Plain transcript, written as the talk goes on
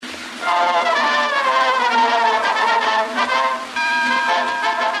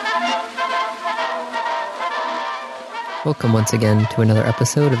Welcome once again to another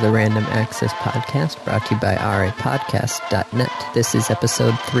episode of the Random Access Podcast, brought to you by rapodcast.net. This is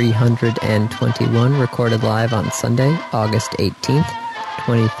episode 321, recorded live on Sunday, August 18th,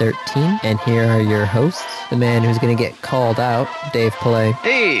 2013. And here are your hosts, the man who's going to get called out, Dave Pillay.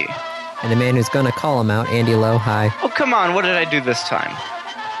 Hey! And the man who's going to call him out, Andy Lowe. Hi. Oh, come on, what did I do this time?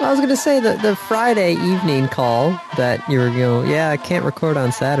 Well, I was going to say the Friday evening call that you were going, I can't record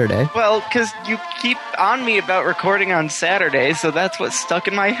on Saturday. Well, because you keep on me about recording on Saturday, so that's what stuck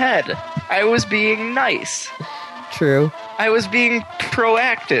in my head. I was being nice. True. I was being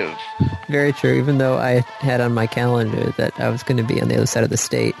proactive. Very true, even though I had on my calendar that I was going to be on the other side of the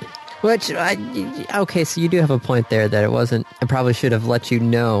state. Okay, so you do have a point there that it wasn't, I probably should have let you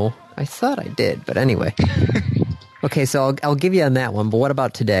know. I thought I did, but anyway. Okay, so I'll give you on that one, but what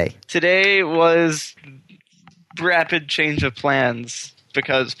about today? Today was rapid change of plans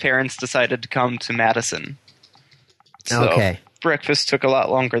because parents decided to come to Madison. So okay. Breakfast took a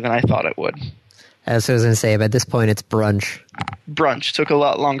lot longer than I thought it would. As I was going to say, at this point it's brunch. Brunch took a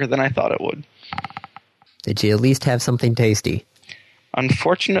lot longer than I thought it would. Did you at least have something tasty?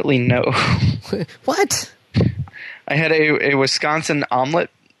 Unfortunately, no. What? I had a Wisconsin omelet,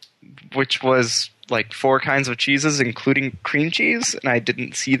 which was like 4 kinds of cheeses, including cream cheese, and I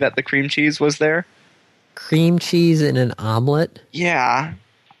didn't see that the cream cheese was there. Cream cheese in an omelet? Yeah.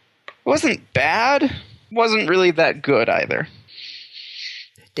 It wasn't bad. Wasn't really that good either.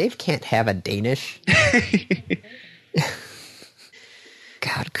 Dave can't have a Danish.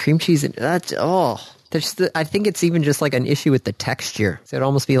 God, cream cheese in that. I think it's even just like an issue with the texture. So it'd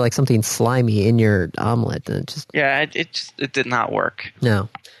almost be like something slimy in your omelet. And it did not work. No.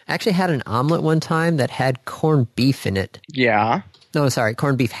 I actually had an omelet one time that had corned beef in it. Yeah. No, sorry,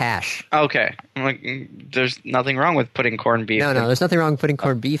 corned beef hash. Okay. There's nothing wrong with putting corned beef. No, there's nothing wrong with putting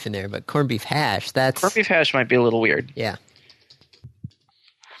corned beef in there, but corned beef hash, that's... Corned beef hash might be a little weird. Yeah.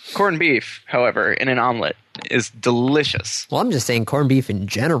 Corned beef, however, in an omelet is delicious. Well, I'm just saying corned beef in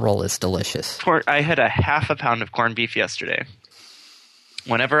general is delicious. I had a half a pound of corned beef yesterday.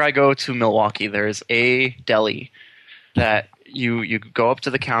 Whenever I go to Milwaukee, there's a deli that you go up to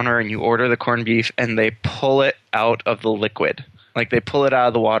the counter and you order the corned beef and they pull it out of the liquid. Like they pull it out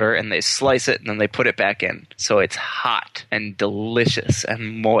of the water and they slice it and then they put it back in. So it's hot and delicious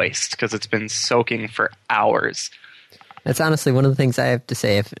and moist because it's been soaking for hours. That's honestly one of the things I have to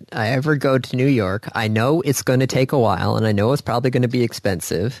say. If I ever go to New York, I know it's going to take a while, and I know it's probably going to be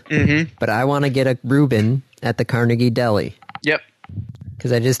expensive, but I want to get a Reuben at the Carnegie Deli. Yep.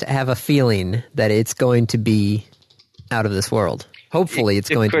 Because I just have a feeling that it's going to be out of this world. Hopefully it's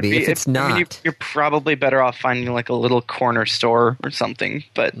going to be. If it's not... I mean, you're probably better off finding like a little corner store or something,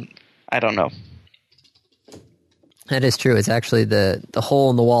 but I don't know. That is true. It's actually the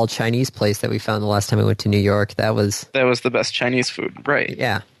hole-in-the-wall Chinese place that we found the last time we went to New York. That was the best Chinese food, right?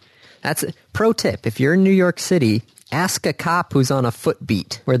 Yeah. That's pro tip. If you're in New York City, ask a cop who's on a foot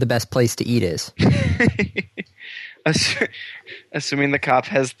beat where the best place to eat is. Assuming the cop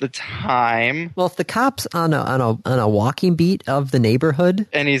has the time. Well, if the cop's on a walking beat of the neighborhood,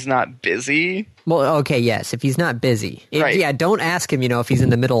 and he's not busy. Well, okay, yes, if he's not busy. Right. Yeah, don't ask him, if he's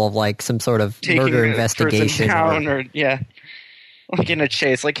in the middle of like some sort of murder investigation. Down or like in a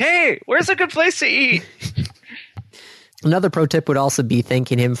chase, like, hey, where's a good place to eat? Another pro tip would also be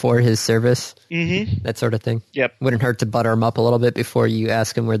thanking him for his service. Mm-hmm. That sort of thing. Yep. Wouldn't hurt to butter him up a little bit before you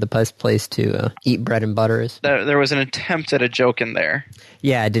ask him where the best place to eat bread and butter is. There was an attempt at a joke in there.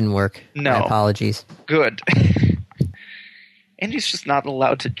 Yeah, it didn't work. No. My apologies. Good. Andy's just not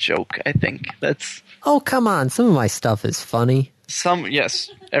allowed to joke, I think. That's... Oh, come on. Some of my stuff is funny.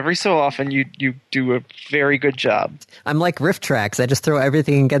 Yes. Every so often you do a very good job. I'm like Riff Tracks. I just throw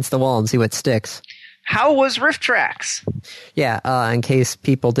everything against the wall and see what sticks. How was Riff Tracks? Yeah, in case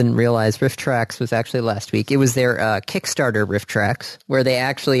people didn't realize, Riff Tracks was actually last week. It was their Kickstarter Riff Tracks, where they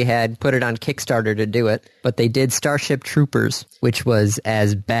actually had put it on Kickstarter to do it, but they did Starship Troopers, which was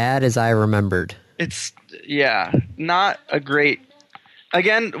as bad as I remembered. It's, not a great...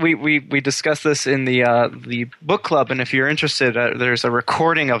 Again, we discussed this in the book club, and if you're interested, there's a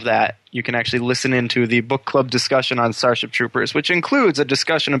recording of that. You can actually listen into the book club discussion on Starship Troopers, which includes a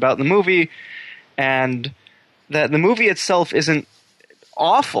discussion about the movie, and that the movie itself isn't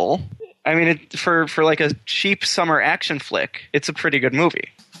awful. I mean, for like a cheap summer action flick, it's a pretty good movie.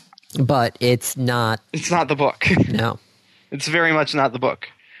 But it's not... It's not the book. No. It's very much not the book.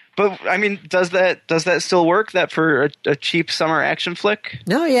 But, I mean, does that still work, that for a cheap summer action flick?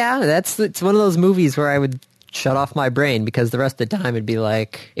 No, yeah. It's one of those movies where I would shut off my brain because the rest of the time it'd be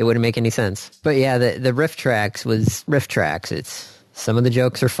like, it wouldn't make any sense. But yeah, the Riff Tracks was Riff Tracks. Some of the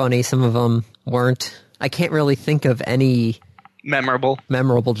jokes are funny, some of them weren't. I can't really think of any memorable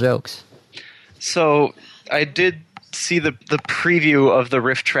jokes. So I did see the preview of the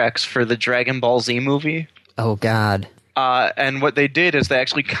riff tracks for the Dragon Ball Z movie. Oh, God. And what they did is they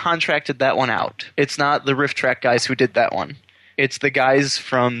actually contracted that one out. It's not the riff track guys who did that one. It's the guys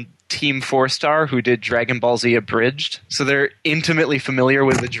from Team 4-Star who did Dragon Ball Z Abridged. So they're intimately familiar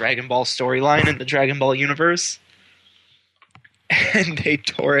with the Dragon Ball storyline in the Dragon Ball universe. And they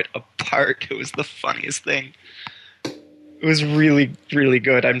tore it apart. It was the funniest thing. It was really, really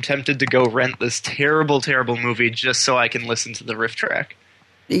good. I'm tempted to go rent this terrible, terrible movie just so I can listen to the riff track.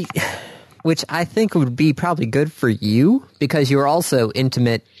 Which I think would be probably good for you, because you're also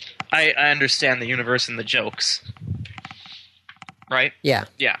intimate. I understand the universe and the jokes. Right? Yeah.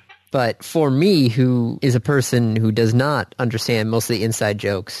 Yeah. But for me, who is a person who does not understand most of the inside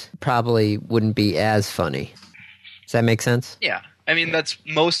jokes, probably wouldn't be as funny. Does that make sense? Yeah. I mean, that's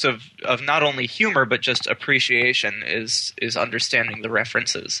most of not only humor, but just appreciation is understanding the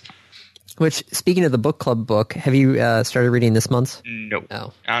references. Which, speaking of the book club book, have you started reading this month's? No.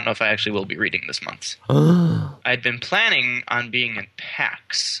 Oh. I don't know if I actually will be reading this month's. I'd been planning on being in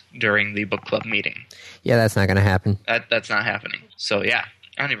PAX during the book club meeting. Yeah, that's not going to happen. That's not happening. So, yeah.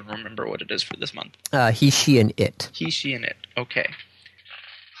 I don't even remember what it is for this month. He, she, and it. He, she, and it. Okay.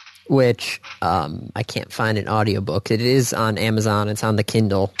 Which I can't find an audiobook. It is on Amazon. It's on the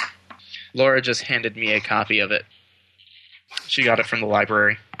Kindle. Laura just handed me a copy of it. She got it from the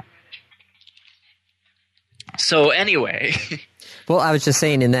library. So anyway. Well, I was just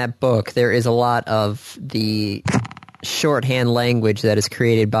saying, in that book, there is a lot of the shorthand language that is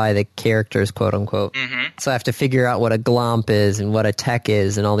created by the characters, quote unquote. Mm-hmm. So I have to figure out what a glomp is and what a tech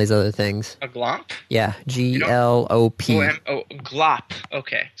is and all these other things. A glomp? Yeah, G-L-O-P. Glop.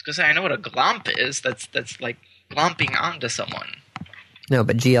 Okay. I was going to say, I know what a glomp is. That's like glomping onto someone. No,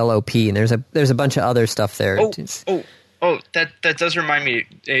 but G-L-O-P, and there's a bunch of other stuff there. That does remind me,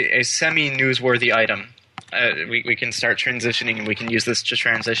 a semi-newsworthy item. We can start transitioning, and we can use this to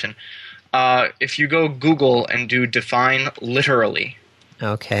transition. If you go Google and do define literally.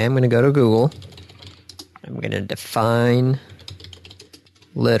 Okay, I'm going to go to Google. I'm going to define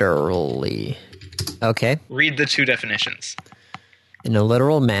literally. Okay. Read the two definitions. In a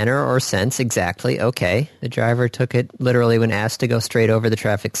literal manner or sense, exactly. Okay. The driver took it literally when asked to go straight over the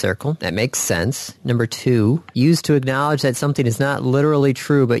traffic circle. That makes sense. Number 2, used to acknowledge that something is not literally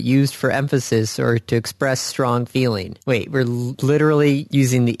true, but used for emphasis or to express strong feeling. Wait, we're literally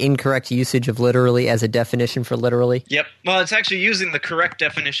using the incorrect usage of literally as a definition for literally? Yep. Well, it's actually using the correct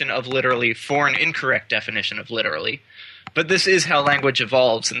definition of literally for an incorrect definition of literally. But this is how language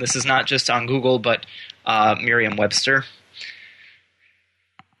evolves, and this is not just on Google, but Merriam-Webster.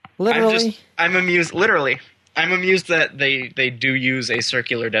 Literally? I'm amused. Literally. I'm amused that they do use a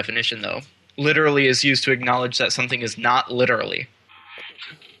circular definition, though. Literally is used to acknowledge that something is not literally.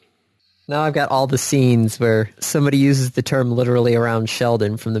 Now I've got all the scenes where somebody uses the term literally around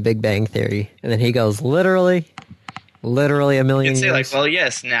Sheldon from The Big Bang Theory, and then he goes, literally a million You can say, years. like, well,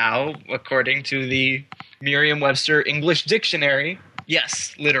 yes, now, according to the Merriam-Webster English Dictionary,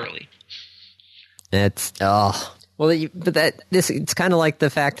 yes, literally. It's, it's kind of like the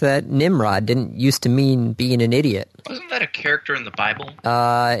fact that Nimrod didn't used to mean being an idiot. Wasn't that a character in the Bible?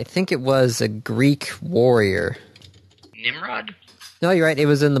 I think it was a Greek warrior. Nimrod? No, you're right. It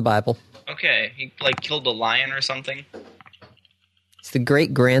was in the Bible. Okay, he, killed a lion or something? It's the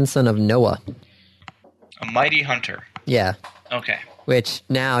great-grandson of Noah. A mighty hunter. Yeah. Okay. Which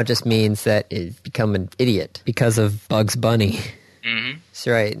now just means that he's become an idiot because of Bugs Bunny. Mm-hmm. That's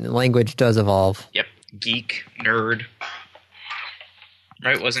right. And language does evolve. Yep. Geek, nerd.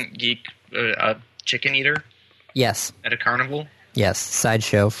 Right? Wasn't geek a chicken eater? Yes. At a carnival? Yes.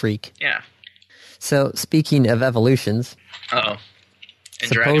 Sideshow freak. Yeah. So, speaking of evolutions... Uh-oh. And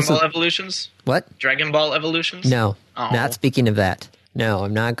Dragon Ball evolutions? What? Dragon Ball evolutions? No. Oh. Not speaking of that. No,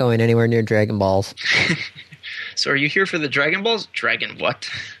 I'm not going anywhere near Dragon Balls. So are you here for the Dragon Balls? Dragon what?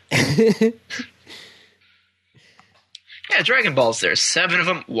 Yeah, Dragon Balls. There's 7 of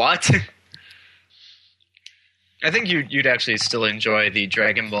them. What? I think you'd actually still enjoy the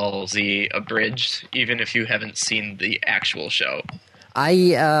Dragon Ball Z Abridged, even if you haven't seen the actual show.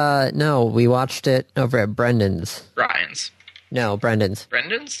 No, we watched it over at Brendan's. Ryan's. No, Brendan's.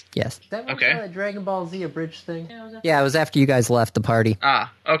 Brendan's? Yes. That was Okay. the Dragon Ball Z Abridged thing? Yeah, it was after you guys left the party.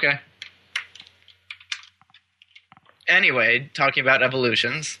 Ah, okay. Anyway, talking about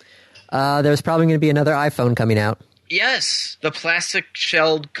evolutions. There's probably going to be another iPhone coming out. Yes, the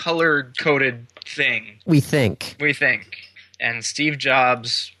plastic-shelled, color-coded thing. We think. And Steve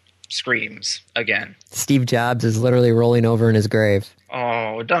Jobs screams again. Steve Jobs is literally rolling over in his grave.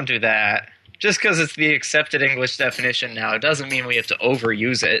 Oh, don't do that. Just because it's the accepted English definition now, it doesn't mean we have to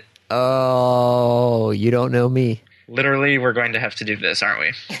overuse it. Oh, you don't know me. Literally, we're going to have to do this, aren't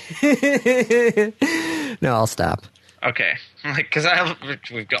we? No, I'll stop. Okay. Because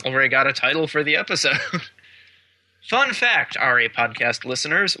we've already got a title for the episode. Fun fact, RA podcast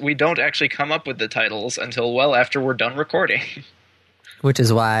listeners, we don't actually come up with the titles until well after we're done recording. Which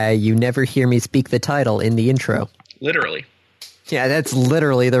is why you never hear me speak the title in the intro. Literally. Yeah, that's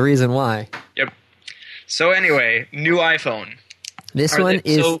literally the reason why. Yep. So anyway, new iPhone. This one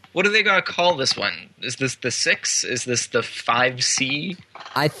is... So what are they going to call this one? Is this the 6? Is this the 5C?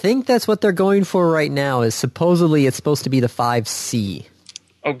 I think that's what they're going for right now, is supposedly it's supposed to be the 5C.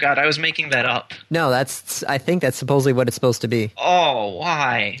 Oh, God, I was making that up. No, I think that's supposedly what it's supposed to be. Oh,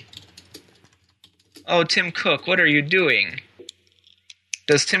 why? Oh, Tim Cook, what are you doing?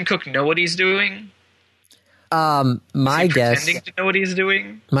 Does Tim Cook know what he's doing? My guess... pretending to know what he's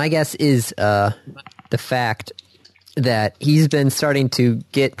doing? My guess is the fact that he's been starting to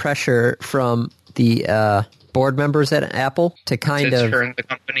get pressure from the board members at Apple to turn the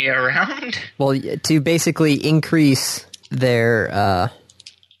company around? Well, to basically increase their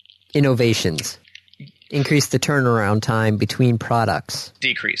innovations, increase the turnaround time between products.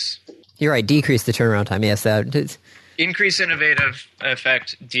 Decrease. You're right, decrease the turnaround time. Yes, that... Increase innovative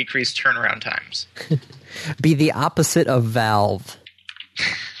effect, decrease turnaround times. Be the opposite of Valve.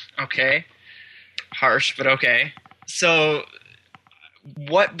 Okay. Harsh, but okay. So,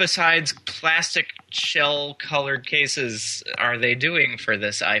 what besides plastic shell-colored cases are they doing for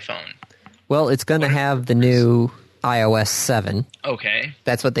this iPhone? Well, it's going to have the new iOS 7. Okay.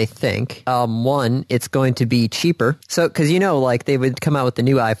 That's what they think. One, it's going to be cheaper. So, because like they would come out with the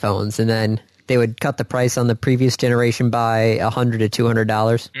new iPhones and then they would cut the price on the previous generation by $100 to $200.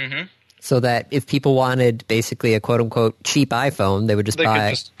 Mm-hmm. So that if people wanted basically a quote-unquote cheap iPhone, they would just They could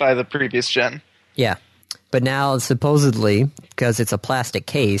just buy the previous gen. Yeah. But now, supposedly, because it's a plastic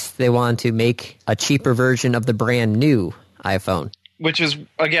case, they want to make a cheaper version of the brand new iPhone. Which is,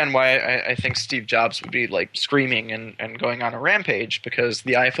 again, why I think Steve Jobs would be like screaming and going on a rampage, because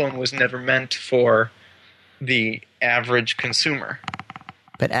the iPhone was never meant for the average consumer.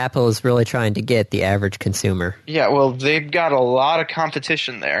 But Apple is really trying to get the average consumer. Yeah, well, they've got a lot of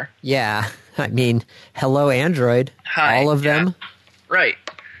competition there. Yeah, I mean, hello Android. Hi, all of them. Right.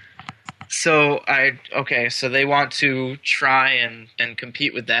 So so they want to try and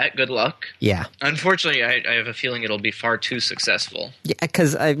compete with that. Good luck. Yeah. Unfortunately, I have a feeling it'll be far too successful. Yeah,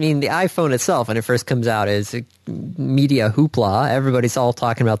 because, I mean, the iPhone itself, when it first comes out, is media hoopla. Everybody's all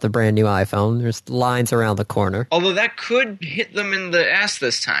talking about the brand new iPhone. There's lines around the corner. Although that could hit them in the ass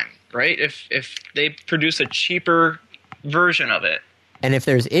this time, right? If they produce a cheaper version of it. And if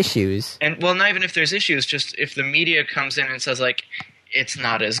there's issues. And, well, not even if there's issues, just if the media comes in and says, like, it's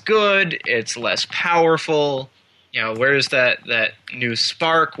not as good, it's less powerful, where's that new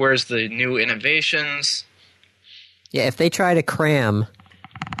spark, where's the new innovations? Yeah, if they try to cram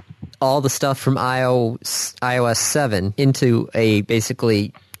all the stuff from iOS 7 into a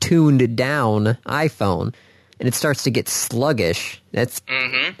basically tuned down iPhone, and it starts to get sluggish,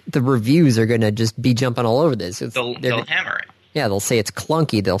 the reviews are going to just be jumping all over this. They'll hammer it. Yeah, they'll say it's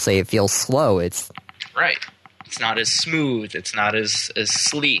clunky, they'll say it feels slow, Right. It's not as smooth. It's not as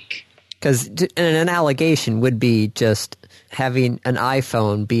sleek. Because an allegation would be just having an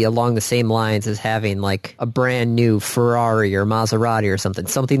iPhone be along the same lines as having like a brand new Ferrari or Maserati or something.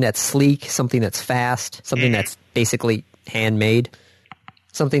 Something that's sleek, something that's fast, something that's basically handmade,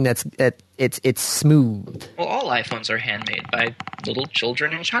 something it's smooth. Well, all iPhones are handmade by little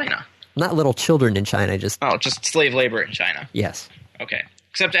children in China. Not little children in China, just slave labor in China. Yes. Okay.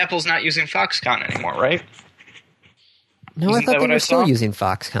 Except Apple's not using Foxconn anymore, right? No, I thought they were still using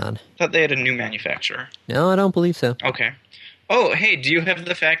Foxconn. I thought they had a new manufacturer. No, I don't believe so. Okay. Oh, hey, do you have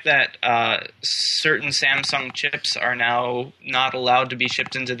the fact that certain Samsung chips are now not allowed to be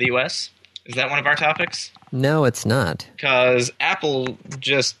shipped into the U.S.? Is that one of our topics? No, it's not. Because Apple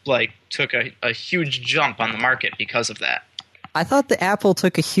just, took a huge jump on the market because of that. I thought the Apple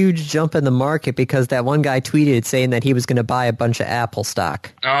took a huge jump in the market because that one guy tweeted saying that he was going to buy a bunch of Apple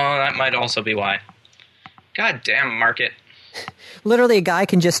stock. Oh, that might also be why. God damn market. Literally, a guy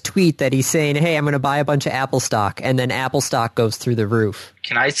can just tweet that he's saying, hey, I'm going to buy a bunch of Apple stock, and then Apple stock goes through the roof.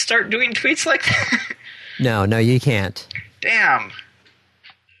 Can I start doing tweets like that? No, you can't. Damn.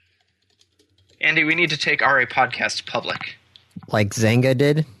 Andy, we need to take RA Podcast public. Like Zynga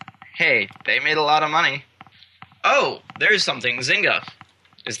did? Hey, they made a lot of money. Oh, there's something. Zynga.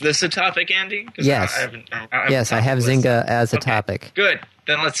 Is this a topic, Andy? Yes. I have Zynga as a topic. Good.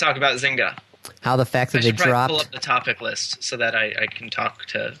 Then let's talk about Zynga. How the fact I that they should probably dropped... pull up the topic list so that I can talk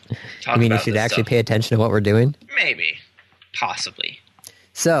You about mean you should this actually stuff. pay attention to what we're doing? Maybe. Possibly.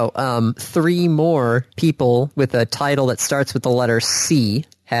 So, 3 more people with a title that starts with the letter C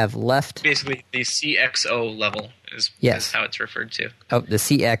have left... Basically, the CXO level is how it's referred to. Oh, the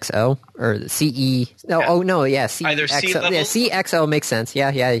CXO? Or the CE... No, Yeah. oh, no, yeah, CXO. Either C level... Yeah, CXO makes sense.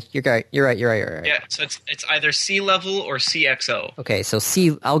 Yeah, you're right. You're right. Yeah, so it's either C level or CXO. Okay, so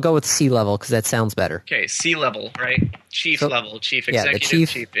I'll go with C level because that sounds better. Okay, C level, right? Chief level, chief yeah, the executive,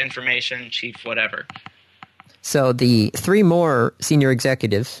 chief- chief information, chief whatever. So the 3 more senior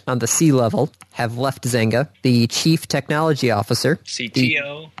executives on the C level have left Zynga. The chief technology officer,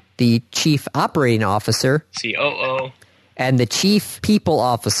 CTO, the chief operating officer, COO. and the chief people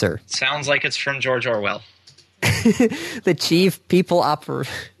officer. Sounds like it's from George Orwell. The chief people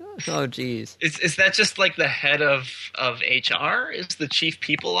Oh, jeez. Is that just like the head of HR? Is the chief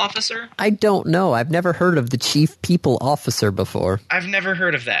people officer? I don't know. I've never heard of the chief people officer before. I've never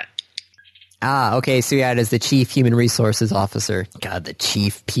heard of that. Ah, okay, so yeah, it is the chief human resources officer. God, the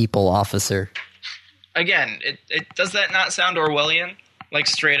chief people officer. Again, it does that not sound Orwellian? Like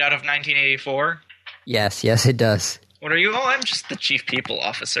straight out of 1984? Yes, it does. What are you? Oh, I'm just the chief people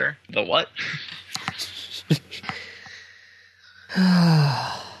officer. The what?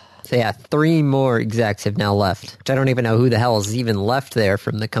 So yeah, 3 more execs have now left. Which I don't even know who the hell is even left there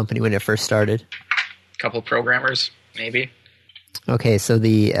from the company when it first started. Couple programmers, maybe. Okay, so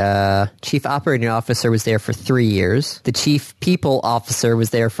the chief operating officer was there for 3 years. The chief people officer was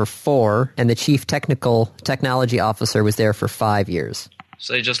there for 4. And the chief technology officer was there for 5 years.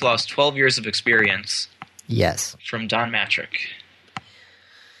 So they just lost 12 years of experience Yes. from Don Matrick.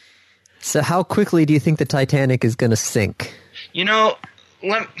 So how quickly do you think the Titanic is going to sink? You know,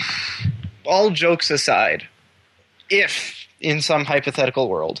 all jokes aside, if in some hypothetical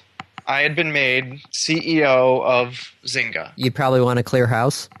world I had been made CEO of Zynga, You'd probably want to clear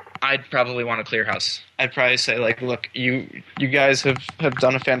house? I'd probably want to clear house. I'd probably say, like, look, you guys have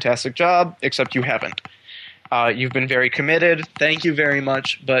done a fantastic job, except you haven't. You've been very committed. Thank you very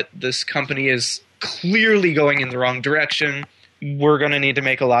much, but this company is clearly going in the wrong direction. We're going to need to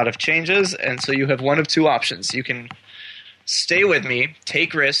make a lot of changes, and so you have one of 2 options. You can stay with me,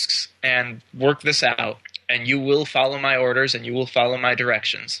 take risks, and work this out, and you will follow my orders and you will follow my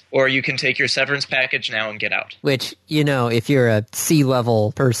directions. Or you can take your severance package now and get out. Which, if you're a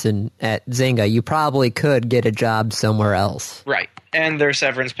C-level person at Zynga, you probably could get a job somewhere else. Right. And their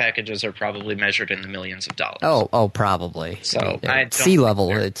severance packages are probably measured in the millions of dollars. Oh, probably. So I don't C-level,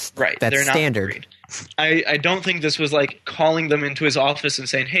 think that's they're not standard. worried. I don't think this was like calling them into his office and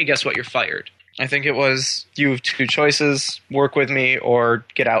saying, hey, guess what, you're fired. I think it was, you have 2 choices, work with me or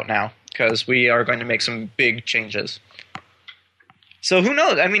get out now, because we are going to make some big changes. So who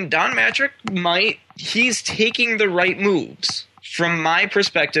knows? I mean, Don Matrick he's taking the right moves. From my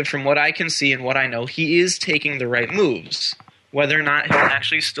perspective, from what I can see and what I know, he is taking the right moves. Whether or not he'll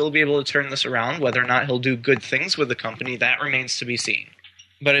actually still be able to turn this around, whether or not he'll do good things with the company, that remains to be seen.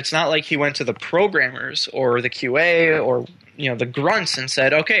 But it's not like he went to the programmers or the QA or the grunts and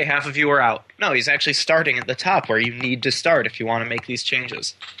said, okay, half of you are out. No, he's actually starting at the top where you need to start if you want to make these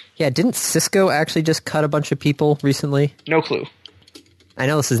changes. Yeah, didn't Cisco actually just cut a bunch of people recently? No clue. I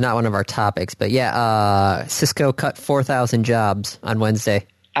know this is not one of our topics, but yeah, Cisco cut 4,000 jobs on Wednesday.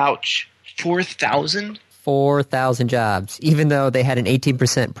 Ouch. 4,000? 4,000 jobs, even though they had an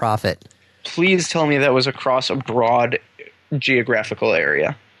 18% profit. Please tell me that was across a broad geographical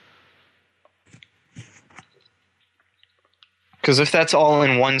area. Because if that's all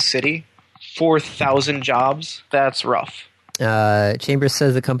in one city, 4,000 jobs, that's rough. Chambers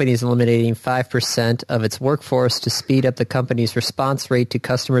says the company is eliminating 5% of its workforce to speed up the company's response rate to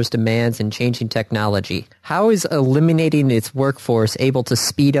customers' demands and changing technology. How is eliminating its workforce able to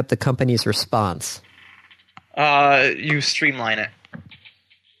speed up the company's response? You streamline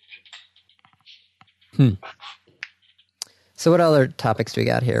it. So what other topics do we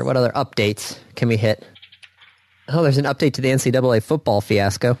got here? What other updates can we hit? Oh, there's an update to the NCAA football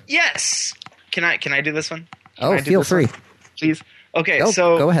fiasco. Yes! Can I do this one? Oh, feel free. Please. Okay,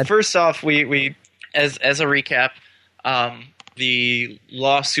 so go ahead. First off, we as a recap, the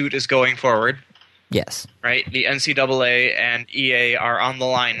lawsuit is going forward. Yes. Right? The NCAA and EA are on the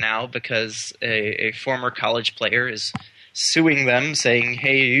line now because a former college player is suing them saying,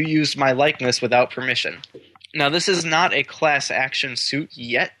 hey, you used my likeness without permission. Now, this is not a class action suit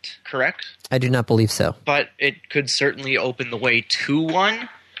yet, correct? I do not believe so. But it could certainly open the way to one.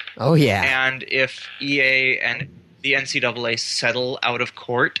 Oh, yeah. And if EA and the NCAA settle out of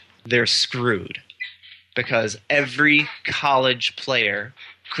court, they're screwed. Because every college player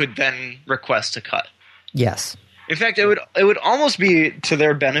could then request a cut. Yes. In fact, it would almost be to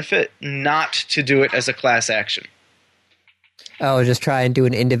their benefit not to do it as a class action. Oh, just try and do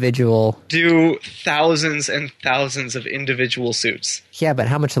an individual. Do thousands and thousands of individual suits. Yeah, but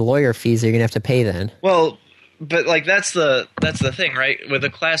how much lawyer fees are you going to have to pay then? Well, but like that's the thing, right? With a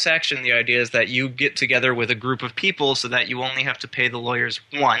class action, the idea is that you get together with a group of people so that you only have to pay the lawyers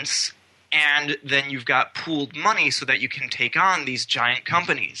once, and then you've got pooled money so that you can take on these giant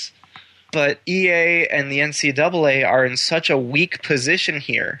companies. But EA and the NCAA are in such a weak position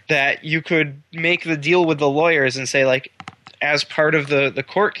here that you could make the deal with the lawyers and say, like, as part of the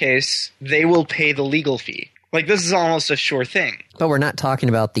court case, they will pay the legal fee. Like, this is almost a sure thing. But we're not talking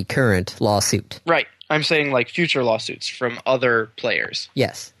about the current lawsuit. Right. I'm saying, like, future lawsuits from other players.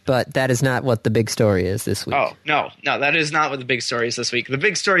 Yes, but that is not what the big story is this week. Oh, no, that is not what the big story is this week. The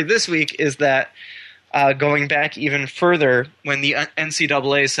big story this week is that, going back even further, when the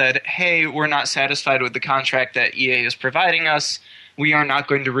NCAA said, hey, we're not satisfied with the contract that EA is providing us, we are not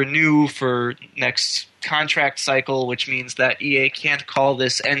going to renew for next contract cycle, which means that EA can't call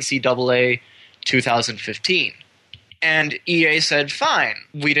this NCAA 2015. And EA said, fine,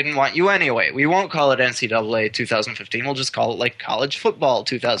 we didn't want you anyway. We won't call it NCAA 2015. We'll just call it like college football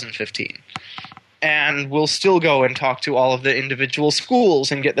 2015. And we'll still go and talk to all of the individual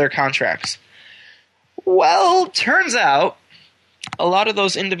schools and get their contracts. Well, turns out a lot of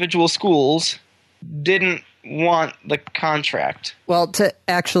those individual schools didn't want the contract. Well,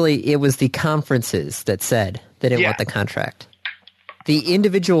 it was the conferences that said they didn't want the contract. The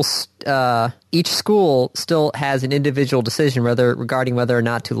individual, each school still has an individual decision regarding whether or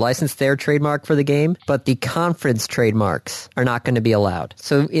not to license their trademark for the game, but the conference trademarks are not going to be allowed.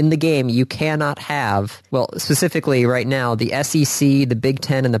 So in the game, you cannot have, well, specifically right now, the SEC, the Big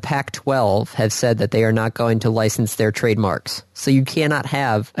Ten, and the Pac-12 have said that they are not going to license their trademarks. So you cannot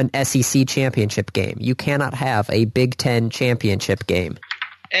have an SEC championship game. You cannot have a Big Ten championship game.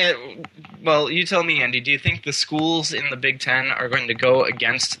 Well, you tell me, Andy, do you think the schools in the Big Ten are going to go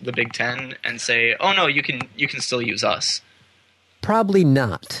against the Big Ten and say, oh no, you can still use us? Probably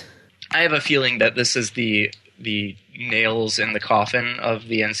not. I have a feeling that this is the nails in the coffin of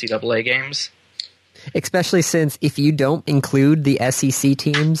the NCAA games. Especially since if you don't include the SEC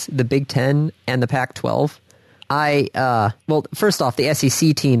teams, the Big Ten, and the Pac-12, well, first off, the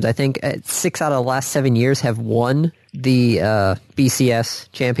SEC teams, I think 6 out of the last 7 years have won the BCS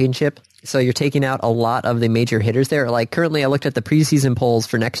championship. So you're taking out a lot of the major hitters there. Like currently I looked at the preseason polls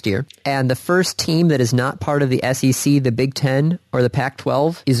for next year, and the first team that is not part of the SEC, the Big Ten, or the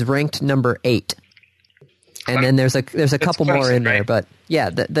Pac-12 is ranked number 8. And then there's a couple Clemson, more in there, right? but yeah,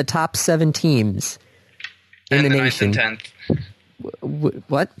 the top 7 teams in the nation. 9th and 10th.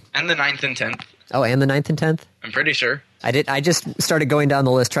 What? And the 9th and 10th. Oh, and the 9th and 10th? I'm pretty sure. I just started going down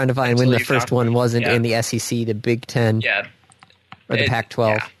the list trying to find when the first one wasn't in the SEC, the Big Ten, or the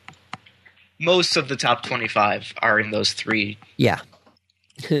Pac-12. Yeah. Most of the top 25 are in those 3. Yeah.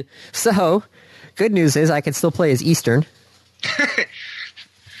 So, good news is I can still play as Eastern.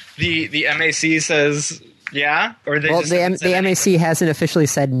 The MAC says yeah, or they Well, just the MAC hasn't officially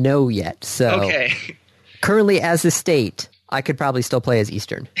said no yet. So okay. Currently, as a state, I could probably still play as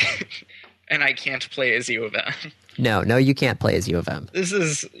Eastern. And I can't play as U of M. No, you can't play as U of M. This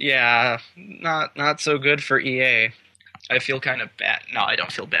is not so good for EA. I feel kind of bad. No, I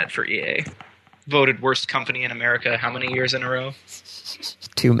don't feel bad for EA. Voted worst company in America how many years in a row?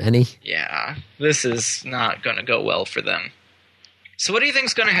 Too many. Yeah, this is not going to go well for them. So what do you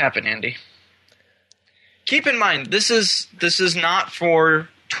think's going to happen, Andy? Keep in mind, this is not for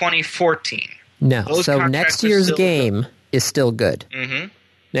 2014. No, Those so contracts next are year's still game is still good. Mm-hmm.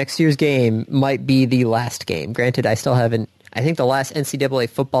 Next year's game might be the last game. Granted, I still haven't... I think the last NCAA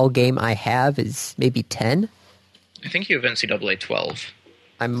football game I have is maybe 10? I think you have NCAA 12.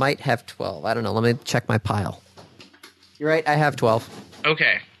 I might have 12. I don't know. Let me check my pile. You're right, I have 12.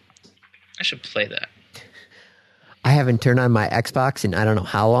 Okay. I should play that. I haven't turned on my Xbox in I don't know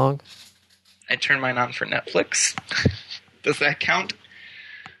how long. I turned mine on for Netflix. Does that count?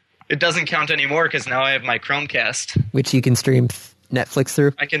 It doesn't count anymore because now I have my Chromecast. Which you can stream Netflix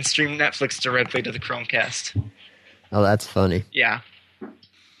through? I can stream Netflix directly to the Chromecast. Oh, that's funny. Yeah.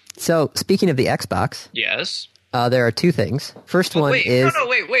 So, speaking of the Xbox... Yes? there are 2 things. First one wait, is... No,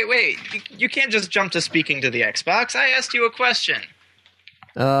 wait. You can't just jump to speaking to the Xbox. I asked you a question.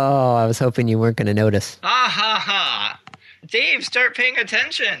 Oh, I was hoping you weren't going to notice. Ah ha ha. Dave, start paying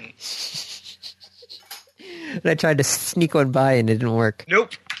attention. And I tried to sneak one by and it didn't work.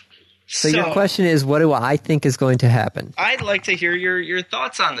 Nope. So your question is, what do I think is going to happen? I'd like to hear your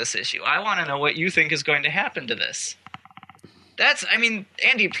thoughts on this issue. I want to know what you think is going to happen to this.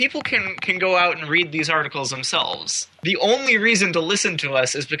 Andy, people can go out and read these articles themselves. The only reason to listen to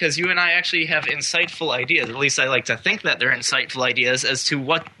us is because you and I actually have insightful ideas. At least I like to think that they're insightful ideas as to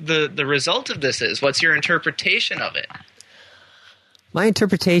what the result of this is. What's your interpretation of it? My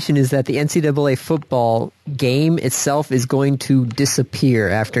interpretation is that the NCAA football game itself is going to disappear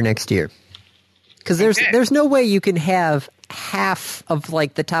after next year. Because there's no way you can have half of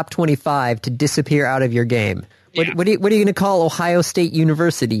like the top 25 to disappear out of your game. Yeah. What are you going to call Ohio State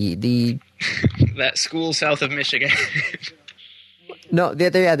University? That school south of Michigan. No,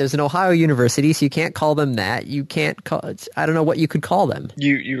 there's an Ohio University, so you can't call them that. You can't call. I don't know what you could call them.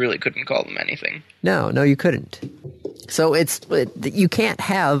 You really couldn't call them anything. No, you couldn't. So you can't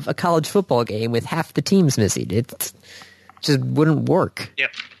have a college football game with half the teams missing. It just wouldn't work.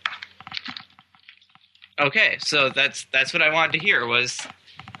 Yep. Okay, so that's what I wanted to hear was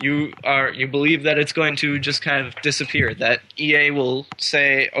you believe that it's going to just kind of disappear. That EA will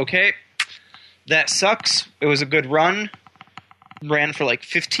say, okay, that sucks. It was a good run. Ran for like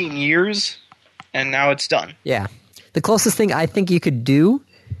 15 years, and now it's done. Yeah. The closest thing I think you could do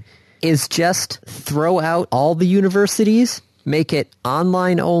is just throw out all the universities, make it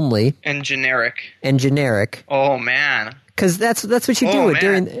online only. And generic. Oh, man. Because that's what you do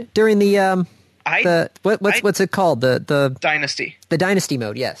during the... what's it called? The Dynasty. The Dynasty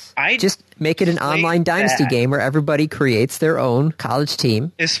mode, yes. Just make it an online Dynasty game where everybody creates their own college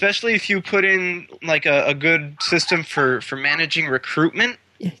team. Especially if you put in like a good system for managing recruitment.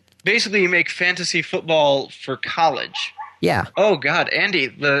 Basically, you make fantasy football for college. Yeah. Oh, God, Andy,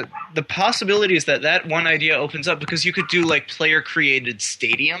 the possibilities that one idea opens up, because you could do like player-created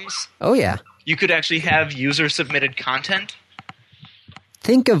stadiums. Oh, yeah. You could actually have user-submitted content.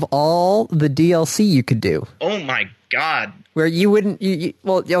 Think of all the DLC you could do. Oh my God. Where you wouldn't...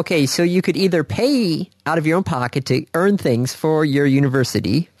 so you could either pay out of your own pocket to earn things for your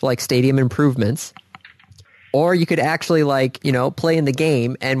university, like stadium improvements, or you could actually play in the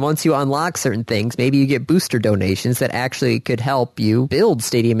game, and once you unlock certain things, maybe you get booster donations that actually could help you build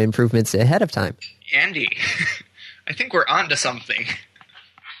stadium improvements ahead of time. Andy, I think we're onto something.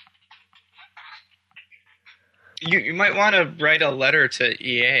 You might want to write a letter to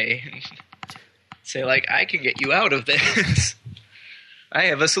EA and say, I can get you out of this. I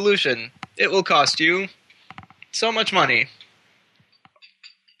have a solution. It will cost you so much money.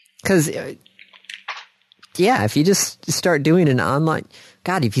 Because, if you just start doing an online...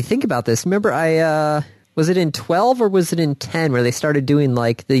 God, if you think about this, remember was it in 12 or was it in 10 where they started doing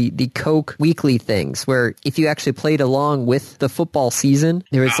the Coke weekly things where if you actually played along with the football season,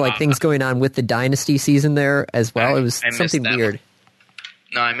 there was things going on with the Dynasty season there as well. It was something weird.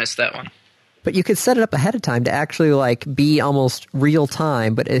 No, I missed that one. But you could set it up ahead of time to actually be almost real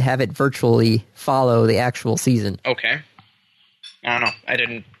time, but have it virtually follow the actual season. Okay. I don't know. I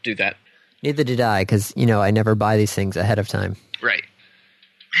didn't do that. Neither did I, because, I never buy these things ahead of time. Right.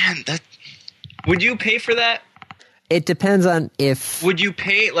 Man, would you pay for that? It depends on if... Would you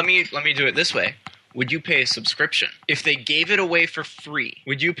pay... Let me do it this way. Would you pay a subscription? If they gave it away for free,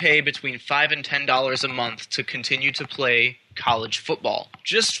 would you pay between $5 and $10 a month to continue to play college football?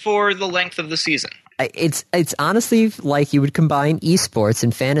 Just for the length of the season. It's honestly like you would combine esports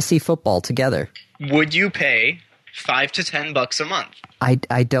and fantasy football together. Would you pay $5 to $10 a month? I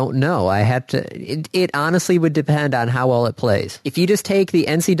don't know. I have to. It honestly would depend on how well it plays. If you just take the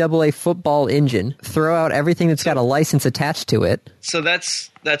NCAA football engine, throw out everything that's got a license attached to it. So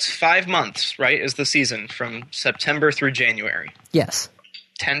that's 5 months, right? Is the season from September through January? Yes.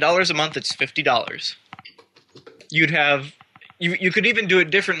 $10 a month. It's $50. You'd have. You could even do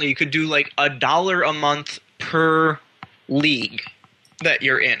it differently. You could do $1 a month per league that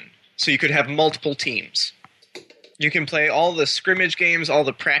you're in. So you could have multiple teams. You can play all the scrimmage games, all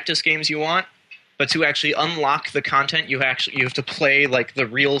the practice games you want, but to actually unlock the content, you have to play the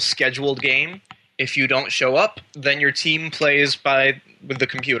real scheduled game. If you don't show up, then your team plays with the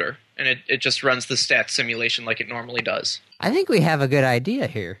computer, and it just runs the stats simulation like it normally does. I think we have a good idea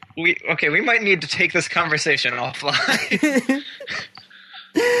here. We might need to take this conversation offline.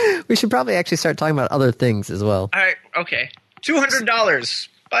 We should probably actually start talking about other things as well. All right, okay. $200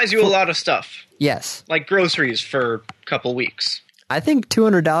 buys you a lot of stuff. Yes. Like groceries for a couple weeks. I think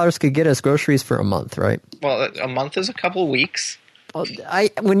 $200 could get us groceries for a month, right? Well, a month is a couple weeks.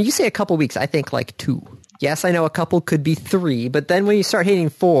 When you say a couple weeks, I think 2. Yes, I know a couple could be 3, but then when you start hitting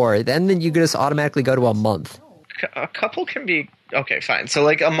 4, then you just automatically go to a month. A couple can be... Okay, fine. So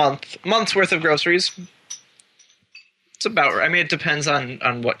a month's worth of groceries. It's about... I mean, it depends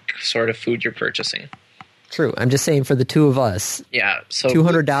on what sort of food you're purchasing. True. I'm just saying for the two of us. Yeah, so...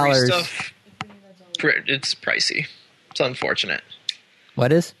 $200... Stuff, it's pricey. It's unfortunate.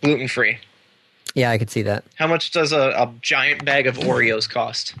 What is? Gluten-free. Yeah, I could see that. How much does a giant bag of Oreos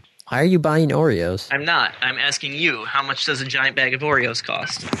cost? Why are you buying Oreos? I'm not. I'm asking you, how much does a giant bag of Oreos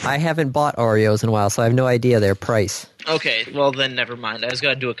cost? I haven't bought Oreos in a while, so I have no idea their price. Okay, well then never mind. I was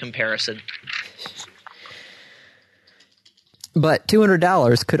going to do a comparison. But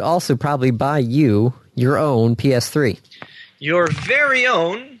 $200 could also probably buy you your own PS3. Your very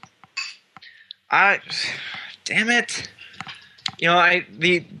own... Damn it. You know,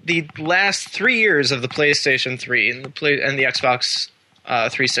 the last 3 years of the PlayStation 3 and the Xbox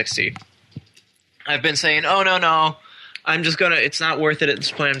 360, I've been saying, oh, no, I'm just gonna, it's not worth it at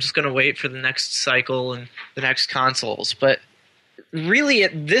this point, I'm just gonna wait for the next cycle and the next consoles. But really,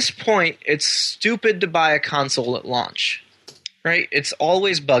 at this point, it's stupid to buy a console at launch, right? It's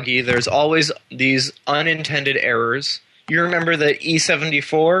always buggy, there's always these unintended errors. You remember the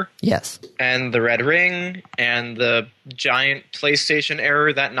E74? Yes. And the red ring, and the giant PlayStation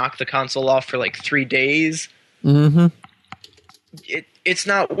error that knocked the console off for like 3 days? Mm-hmm. It's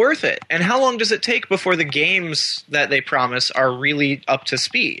not worth it. And how long does it take before the games that they promise are really up to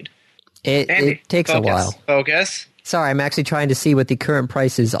speed? It takes a while. Focus. Sorry, I'm actually trying to see what the current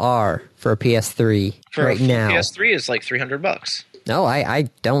prices are for a PS3 right now. PS3 is like $300. No, I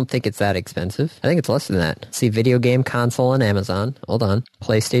don't think it's that expensive. I think it's less than that. See, video game console on Amazon. Hold on.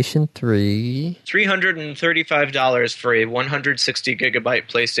 PlayStation 3. $335 for a 160 gigabyte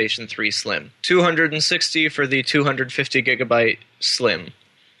PlayStation 3 Slim. $260 for the 250 gigabyte Slim.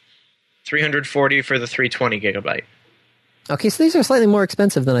 $340 for the 320 gigabyte. Okay, so these are slightly more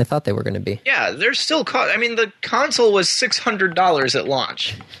expensive than I thought they were going to be. Yeah, they're still... I mean, the console was $600 at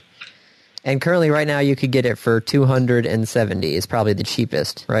launch. And currently, right now, you could get it for $270. Is probably the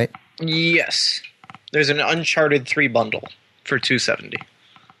cheapest, right? Yes. There's an Uncharted 3 bundle for $270.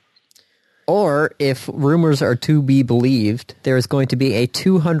 Or, if rumors are to be believed, there is going to be a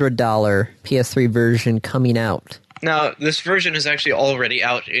 $200 PS3 version coming out. Now, this version is actually already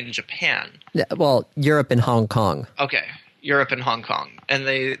out in Japan. Well, Europe and Hong Kong. Okay, Europe and Hong Kong. And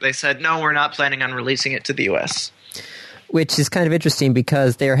they said, no, we're not planning on releasing it to the US. Which is kind of interesting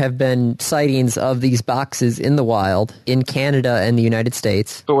because there have been sightings of these boxes in the wild in Canada and the United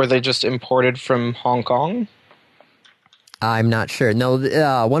States. But were they just imported from Hong Kong? I'm not sure. No,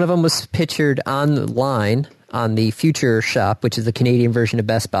 one of them was pictured online on the Future Shop, which is the Canadian version of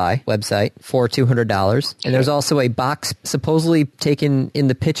Best Buy website, for $200. And there's also a box supposedly taken in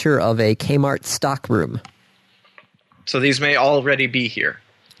the picture of a Kmart stockroom. So these may already be here.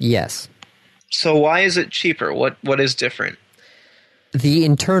 Yes. So why is it cheaper? What is different? The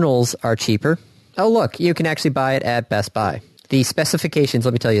internals are cheaper. Oh, look, you can actually buy it at Best Buy. The specifications,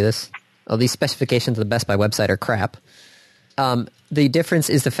 let me tell you this. Oh, these specifications of the Best Buy website are crap. The difference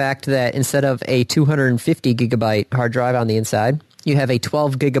is the fact that instead of a 250 gigabyte hard drive on the inside, you have a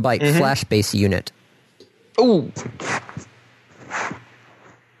 12 gigabyte flash-based unit. Ooh.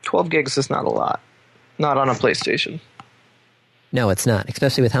 12 gigs is not a lot. Not on a PlayStation. No, it's not,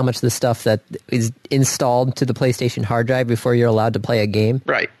 especially with how much of the stuff that is installed to the PlayStation hard drive before you're allowed to play a game.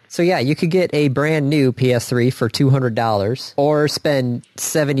 Right. So yeah, you could get a brand new PS3 for $200 or spend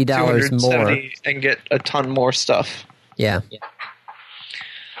 $70 more. And get a ton more stuff. Yeah.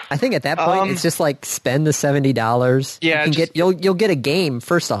 I think at that point, it's just like spend the $70. Yeah, you'll get a game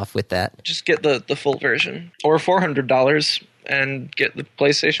first off with that. Just get the full version. Or $400 and get the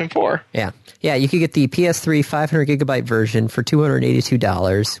PlayStation 4. Yeah. Yeah, you could get the PS3 500 gigabyte version for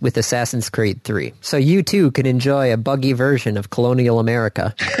 $282 with Assassin's Creed 3. So you too can enjoy a buggy version of Colonial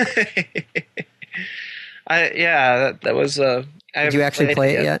America. That was... Did you actually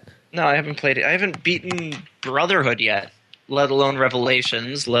play it yet? No, I haven't played it. I haven't beaten Brotherhood yet, let alone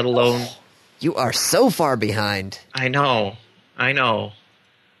Revelations, let alone... You are so far behind. I know.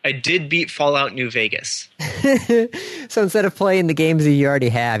 I did beat Fallout New Vegas. So instead of playing the games that you already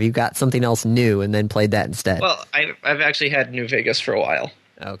have, you got something else new and then played that instead. Well, I've actually had New Vegas for a while.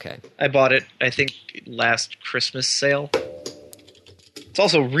 Okay. I bought it, I think, last Christmas sale. It's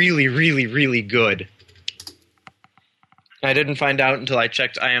also really, really, really good. I didn't find out until I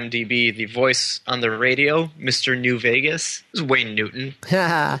checked IMDb. The voice on the radio, Mr. New Vegas, is Wayne Newton.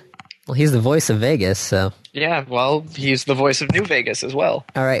 Well, he's the voice of Vegas, so... Yeah, well, he's the voice of New Vegas as well.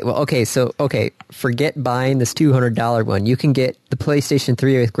 All right, well, okay, forget buying this $200 one. You can get the PlayStation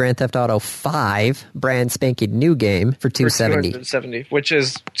 3 with Grand Theft Auto 5, brand spanking new game, for $270. Which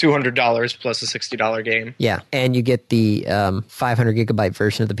is $200 plus a $60 game. Yeah, and you get the 500 gigabyte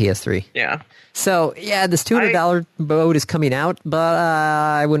version of the PS3. Yeah. So, yeah, this $200 mode is coming out, but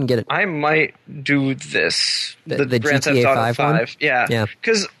I wouldn't get it. I might do this. The Grand GTA Theft Auto 5 one? Yeah.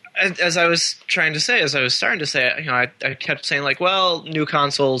 Because as I was starting to say, you know, I kept saying like, well, new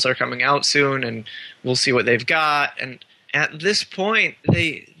consoles are coming out soon, and we'll see what they've got. And at this point,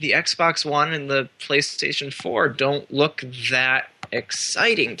 the Xbox One and the PlayStation 4 don't look that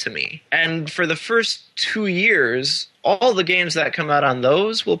exciting to me. And for the first 2 years, all the games that come out on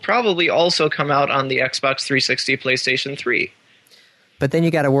those will probably also come out on the Xbox 360, PlayStation 3. But then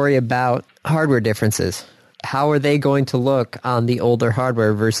you got to worry about hardware differences. How are they going to look on the older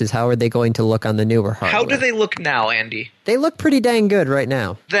hardware versus how are they going to look on the newer hardware? How do they look now, Andy? They look pretty dang good right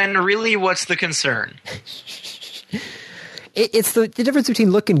now. Then really, what's the concern? It's the difference between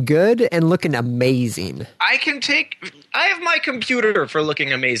looking good and looking amazing. I have my computer for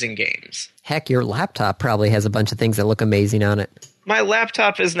looking amazing games. Heck, your laptop probably has a bunch of things that look amazing on it. My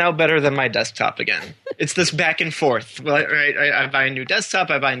laptop is now better than my desktop again. It's this back and forth. Right? I buy a new desktop,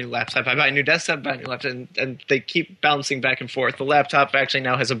 I buy a new laptop, I buy a new desktop, I buy a new laptop, and they keep bouncing back and forth. The laptop actually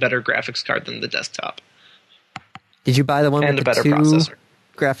now has a better graphics card than the desktop. Did you buy the one and with a better the two processor.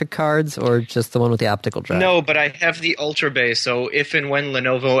 Graphic cards, or just the one with the optical drive? No, but I have the Ultra Bay, so if and when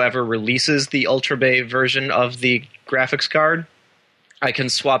Lenovo ever releases the Ultra Bay version of the graphics card, I can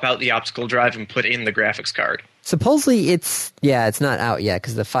swap out the optical drive and put in the graphics card. Supposedly it's not out yet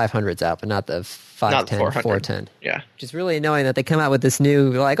because the 500's out, but not the 510, Not the 410. Yeah. Which is really annoying that they come out with this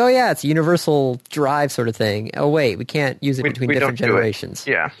new, like, oh yeah, it's a universal drive sort of thing. Oh wait, we can't use it between different generations.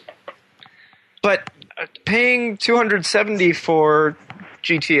 Yeah. But paying $270 for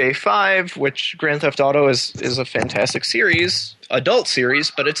GTA 5, which Grand Theft Auto is a fantastic series, adult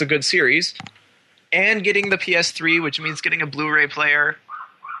series, but it's a good series, and getting the PS3, which means getting a Blu-ray player,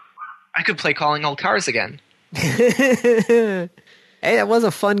 I could play Calling All Cars again. Hey, that was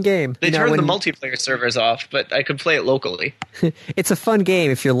a fun game. They turned the multiplayer servers off, but I could play it locally. It's a fun game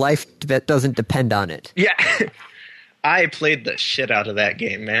if your life doesn't depend on it. Yeah. I played the shit out of that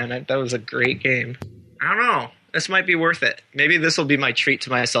game, man. That was a great game. I don't know. This might be worth it. Maybe this will be my treat to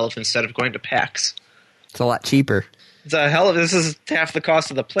myself instead of going to PAX. It's a lot cheaper. This is half the cost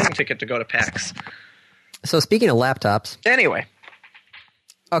of the plane ticket to go to PAX. So speaking of laptops, Anyway,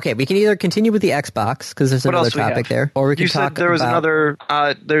 okay, we can either continue with the Xbox because there's what another else we topic have? there, or we can You talk said there was about another.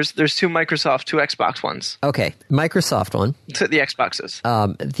 There's two Microsoft, two Xbox ones. Okay, Microsoft one. The Xboxes.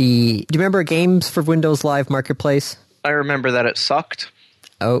 Do you remember Games for Windows Live Marketplace? I remember that it sucked.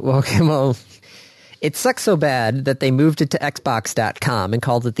 Oh, okay, well, it sucks so bad that they moved it to Xbox.com and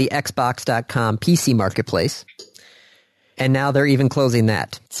called it the Xbox.com PC Marketplace. And now they're even closing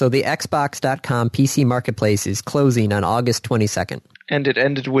that. So the Xbox.com PC Marketplace is closing on August 22nd. And it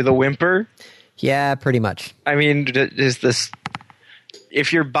ended with a whimper? Yeah, pretty much. I mean, is this...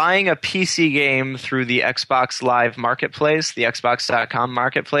 If you're buying a PC game through the Xbox Live Marketplace, the Xbox.com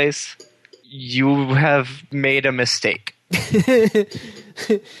Marketplace, you have made a mistake.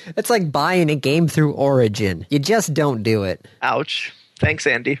 It's like buying a game through Origin. You just don't do it. Ouch. Thanks,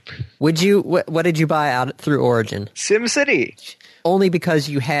 Andy. Would you? What did you buy out through Origin? SimCity. Only because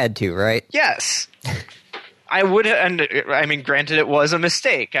you had to, right? Yes. I would, and I mean, granted, it was a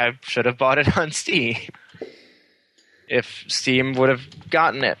mistake. I should have bought it on Steam. If Steam would have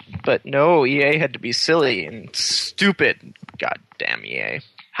gotten it. But no, EA had to be silly and stupid. God damn EA.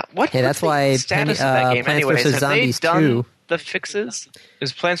 Hey, that's why status of that game Plants anyways? vs. Have Zombies they done 2... the fixes?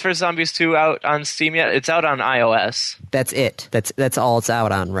 Is Plants vs. Zombies 2 out on Steam yet? It's out on iOS. That's it. That's all it's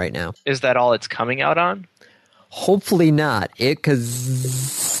out on right now. Is that all it's coming out on? Hopefully not.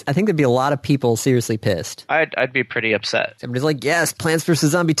 Because I think there'd be a lot of people seriously pissed. I'd be pretty upset. Somebody's like, yes, Plants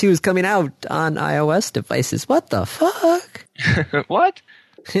vs. Zombie 2 is coming out on iOS devices. What the fuck? What?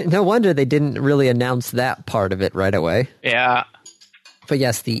 No wonder they didn't really announce that part of it right away. Yeah. But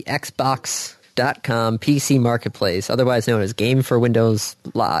yes, the Xbox.com PC Marketplace, otherwise known as Game for Windows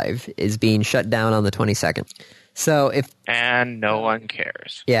Live, is being shut down on the 22nd. So And no one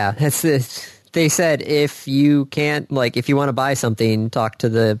cares. Yeah, that's it. They said if you can't, if you want to buy something, talk to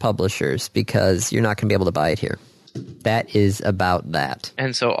the publishers because you're not going to be able to buy it here. That is about that.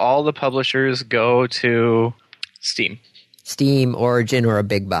 And so all the publishers go to Steam. Steam, Origin, or a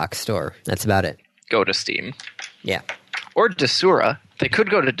big box store. That's about it. Go to Steam. Yeah. Or Desura. They could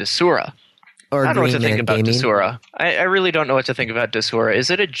go to Desura. Or I don't know what to Green think Man about Gaming. Desura. I really don't know what to think about Desura. Is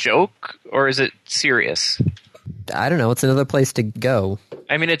it a joke or is it serious? I don't know. It's another place to go.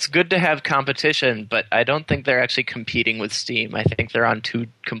 I mean, it's good to have competition, but I don't think they're actually competing with Steam. I think they're on two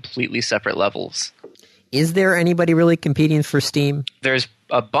completely separate levels. Is there anybody really competing for Steam? There's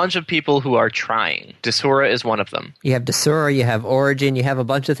a bunch of people who are trying. Desura is one of them. You have Desura, you have Origin, you have a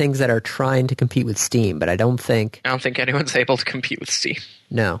bunch of things that are trying to compete with Steam, but I don't think anyone's able to compete with Steam.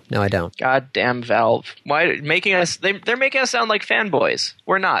 No, I don't. Goddamn Valve. Why making us they're making us sound like fanboys.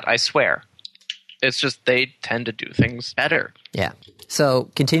 We're not, I swear. It's just they tend to do things better. Yeah. So,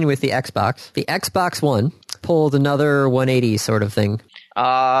 continue with the Xbox. The Xbox One pulled another 180 sort of thing.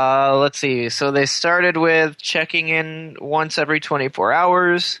 Let's see. So they started with checking in once every 24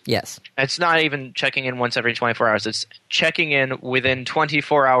 hours. Yes. It's not even checking in once every 24 hours. It's checking in within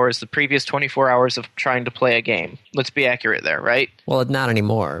 24 hours, the previous 24 hours of trying to play a game. Let's be accurate there, right? Well, not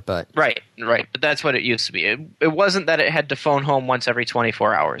anymore, but... Right. But that's what it used to be. It wasn't that it had to phone home once every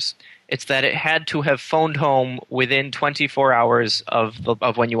 24 hours. It's that it had to have phoned home within 24 hours of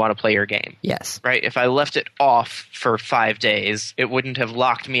when you want to play your game. Yes. Right? If I left it off for 5 days, it wouldn't have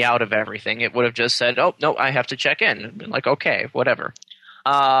locked me out of everything. It would have just said, oh, no, I have to check in. I'd been like, okay, whatever.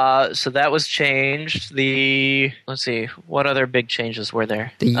 So that was changed. Let's see, what other big changes were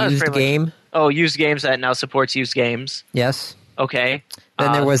there? The used game? Used games that now supports used games. Yes. Okay.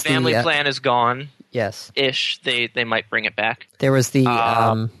 Then there was Family Plan is gone. Yes. Ish. They might bring it back. There was the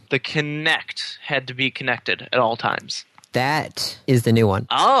Kinect had to be connected at all times. That is the new one.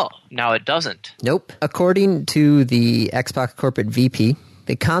 Oh, now it doesn't. Nope. According to the Xbox corporate VP,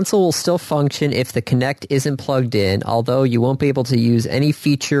 the console will still function if the Kinect isn't plugged in, although you won't be able to use any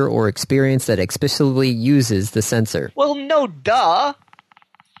feature or experience that explicitly uses the sensor. Well, no, duh.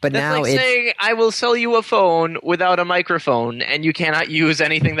 But That's now like saying, I will sell you a phone without a microphone, and you cannot use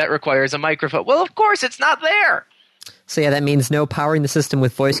anything that requires a microphone. Well, of course, it's not there. So yeah, that means no powering the system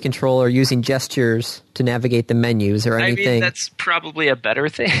with voice control or using gestures to navigate the menus or anything. I mean, that's probably a better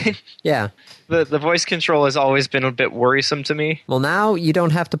thing. Yeah. The voice control has always been a bit worrisome to me. Well, now you don't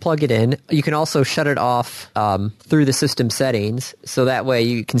have to plug it in. You can also shut it off through the system settings, so that way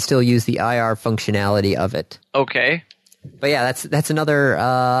you can still use the IR functionality of it. Okay. But yeah, that's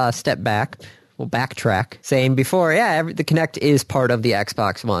another step back. We'll backtrack, saying before, the Kinect is part of the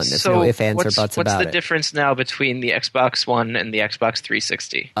Xbox One. There's no ifs, ands, or buts about it. What's the difference now between the Xbox One and the Xbox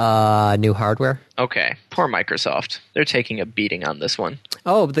 360? New hardware. Okay. Poor Microsoft. They're taking a beating on this one.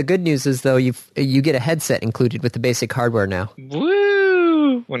 Oh, but the good news is, though, you get a headset included with the basic hardware now.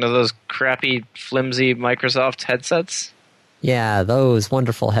 Woo! One of those crappy, flimsy Microsoft headsets? Yeah, those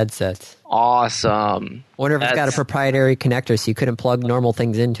wonderful headsets. Awesome. Wonder if it's got a proprietary connector so you couldn't plug normal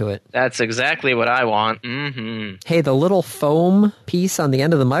things into it. That's exactly what I want. Mm-hmm. Hey, the little foam piece on the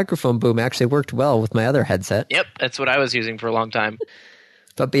end of the microphone boom actually worked well with my other headset. Yep, that's what I was using for a long time.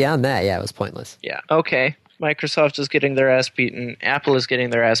 But beyond that, it was pointless. Yeah. Okay. Microsoft is getting their ass beaten. Apple is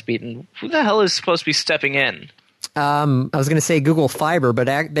getting their ass beaten. Who the hell is supposed to be stepping in? I was going to say Google Fiber,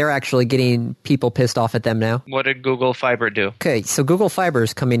 but they're actually getting people pissed off at them now. What did Google Fiber do? Okay, so Google Fiber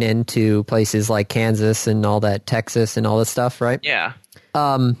is coming into places like Kansas and all that, Texas and all that stuff, right? Yeah.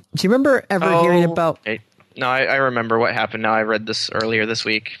 Do you remember ever hearing about... No, I remember what happened now. I read this earlier this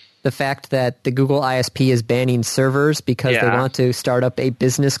week. The fact that the Google ISP is banning servers because they want to start up a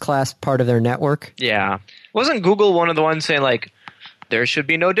business class part of their network? Yeah. Wasn't Google one of the ones saying, like, there should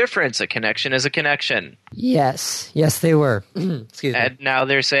be no difference. A connection is a connection. Yes, they were. Excuse me. And now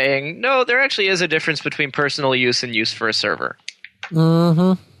they're saying, no, there actually is a difference between personal use and use for a server.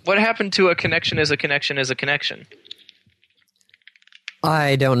 Mm-hmm. What happened to a connection is a connection is a connection?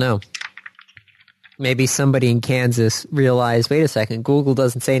 I don't know. Maybe somebody in Kansas realized, wait a second, Google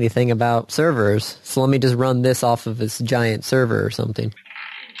doesn't say anything about servers, so let me just run this off of this giant server or something.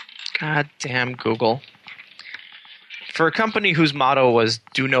 God damn Google. For a company whose motto was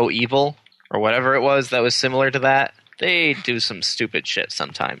do no evil, or whatever it was that was similar to that, they do some stupid shit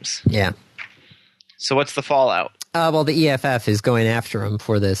sometimes. Yeah. So what's the fallout? Well, the EFF is going after them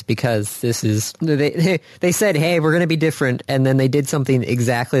for this because this is... They said, hey, we're going to be different, and then they did something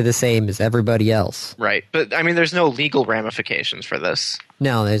exactly the same as everybody else. Right. But, I mean, there's no legal ramifications for this.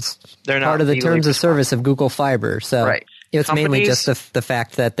 No, they're not part of the terms of service of Google Fiber, so... Right. It's mainly just the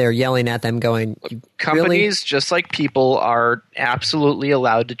fact that they're yelling at them going, companies, really? Just like people, are absolutely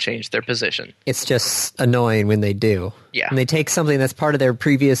allowed to change their position. It's just annoying when they do. Yeah. And they take something that's part of their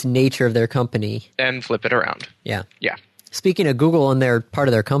previous nature of their company. And flip it around. Yeah. Yeah. Speaking of Google and their part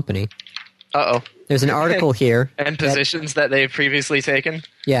of their company. Uh-oh. There's an article here. And positions that they've previously taken.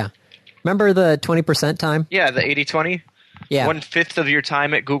 Yeah. Remember the 20% time? Yeah, the 80-20? Yeah. 1/5 of your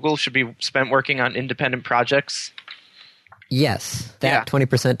time at Google should be spent working on independent projects. Yes, that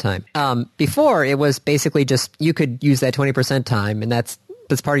 20% time. Before, it was basically just you could use that 20% time, and that's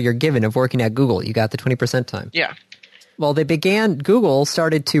part of your given of working at Google. You got the 20% time. Yeah. Well, Google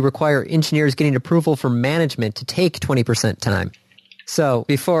started to require engineers getting approval from management to take 20% time. So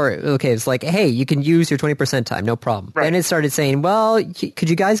before, okay, it's like, hey, you can use your 20% time, no problem. Right. Then it started saying, well, could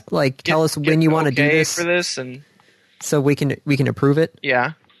you guys like tell us when you want to do okay this for this, and so we can approve it?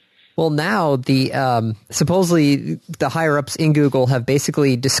 yeah. Well, now the supposedly the higher ups in Google have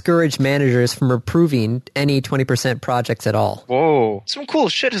basically discouraged managers from approving any 20% projects at all. Whoa, some cool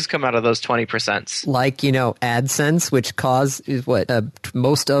shit has come out of those 20%. Like, AdSense, which is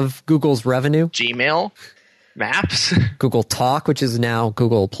most of Google's revenue. Gmail, Maps. Google Talk, which is now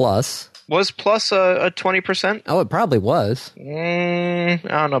Google Plus. Was Plus a 20%? Oh, it probably was. I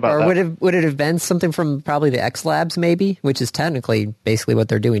don't know about Or that. would it have been something from probably the X Labs, maybe, which is technically basically what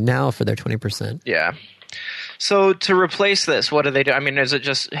they're doing now for their 20%. Yeah. So to replace this, what do they do? I mean, is it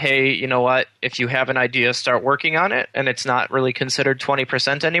just, hey, you know what? If you have an idea, start working on it, and it's not really considered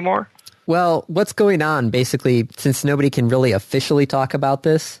 20% anymore? Well, what's going on, basically, since nobody can really officially talk about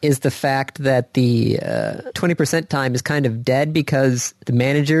this, is the fact that the 20% time is kind of dead because the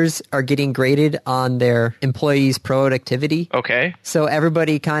managers are getting graded on their employees' productivity. Okay. So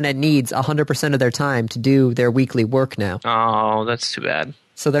everybody kind of needs 100% of their time to do their weekly work now. Oh, that's too bad.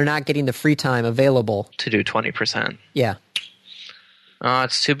 So they're not getting the free time available. To do 20%. Yeah. Oh,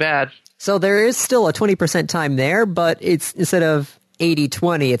 it's too bad. So there is still a 20% time there, but it's instead of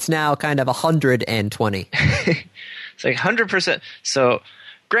 80-20, it's now kind of 120. It's like 100%. So,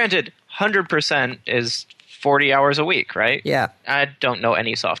 granted, 100% is 40 hours a week, right? Yeah. I don't know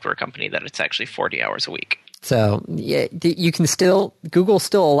any software company that it's actually 40 hours a week. So yeah, you can still, Google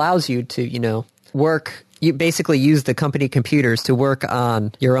still allows you to, work. You basically use the company computers to work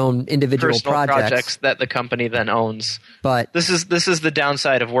on your own individual Personal projects that the company then owns. But This is the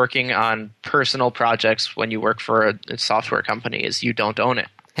downside of working on personal projects when you work for a software company is you don't own it.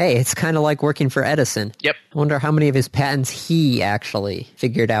 hey, it's kind of like working for Edison. Yep. I wonder how many of his patents he actually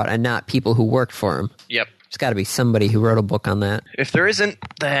figured out and not people who worked for him. Yep. There's got to be somebody who wrote a book on that. If there isn't,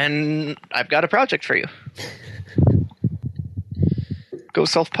 then I've got a project for you. Go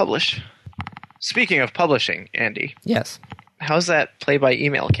self-publish. Speaking of publishing, Andy, Yes. how's that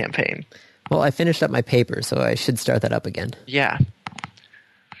play-by-email campaign? Well, I finished up my paper, so I should start that up again. Yeah.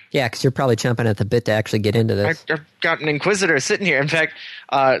 Yeah, because you're probably chomping at the bit to actually get into this. I've got an Inquisitor sitting here. In fact,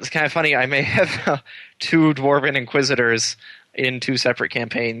 it's kind of funny. I may have 2 Dwarven Inquisitors in 2 separate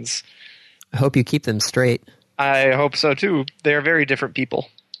campaigns. I hope you keep them straight. I hope so, too. They're very different people.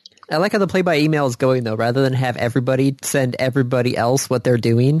 I like how the play-by-email is going, though. Rather than have everybody send everybody else what they're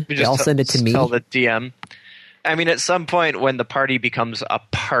doing, You they all send it to me. Tell the DM. I mean, at some point when the party becomes a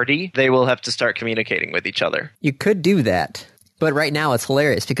party, they will have to start communicating with each other. You could do that. But right now it's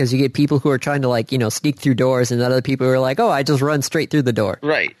hilarious because you get people who are trying to sneak through doors and other people who are like, oh, I just run straight through the door.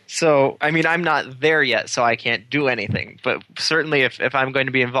 Right. So, I mean, I'm not there yet, so I can't do anything. But certainly if I'm going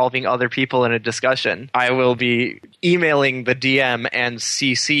to be involving other people in a discussion, I will be emailing the DM and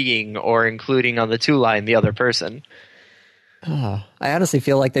CCing or including on the 2-line the other person. I honestly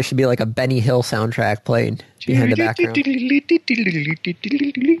feel like there should be like a Benny Hill soundtrack playing behind the background.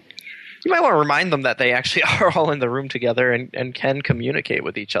 You might want to remind them that they actually are all in the room together and can communicate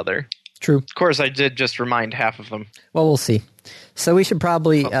with each other. True. Of course, I did just remind half of them. Well, we'll see. So we should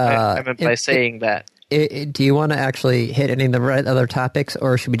probably... I meant by saying that. do you want to actually hit any of the other topics,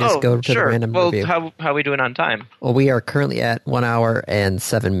 or should we just go to sure. the random well, review? How are we doing on time? Well, we are currently at 1 hour and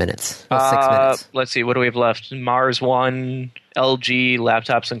 7 minutes. Well, 6 minutes. Let's see. What do we have left? Mars 1, LG,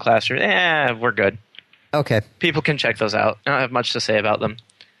 laptops and classrooms. We're good. Okay. People can check those out. I don't have much to say about them.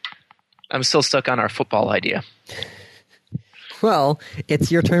 I'm still stuck on our football idea. Well,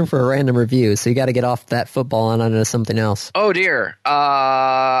 it's your turn for a random review, so you got to get off that football and onto something else. Oh, dear.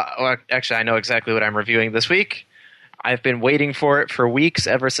 Well, actually, I know exactly what I'm reviewing this week. I've been waiting for it for weeks,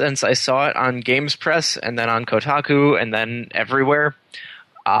 ever since I saw it on Games Press, and then on Kotaku, and then everywhere.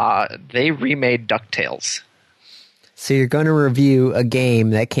 They remade DuckTales. So you're going to review a game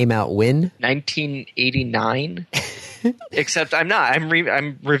that came out when? 1989? Except I'm not.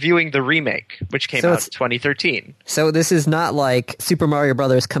 I'm reviewing the remake, which came out in 2013. So this is not like Super Mario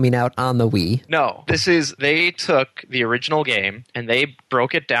Brothers coming out on the Wii. No, they took the original game and they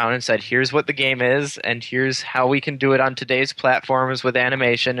broke it down and said, here's what the game is, and here's how we can do it on today's platforms with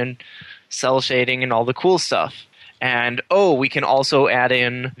animation and cell shading and all the cool stuff. And, we can also add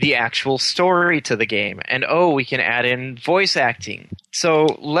in the actual story to the game. And, we can add in voice acting. So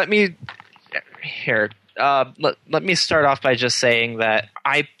let me start off by just saying that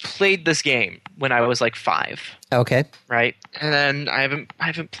I played this game when I was like 5. Okay. Right? And then I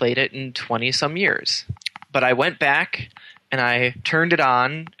haven't played it in 20-some years. But I went back and I turned it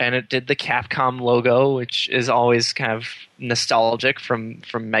on, and it did the Capcom logo, which is always kind of nostalgic from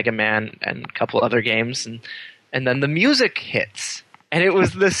Mega Man and a couple other games. And then the music hits. And it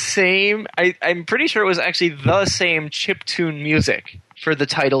was the same, I'm pretty sure it was actually the same chiptune music for the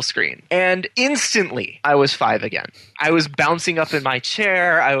title screen. And instantly, I was 5 again. I was bouncing up in my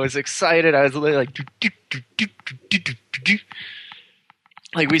chair. I was excited. I was literally like...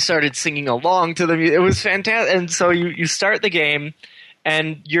 Like, we started singing along to the music. It was fantastic. And so you start the game,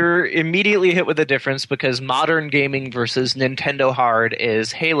 and you're immediately hit with a difference because modern gaming versus Nintendo hard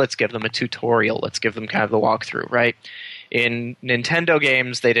is, hey, let's give them a tutorial. Let's give them kind of the walkthrough, right? In Nintendo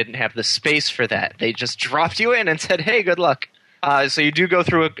games, they didn't have the space for that. They just dropped you in and said, hey, good luck. So you do go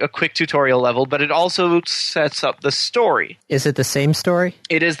through a quick tutorial level, but it also sets up the story. Is it the same story?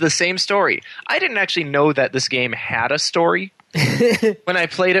 It is the same story. I didn't actually know that this game had a story when I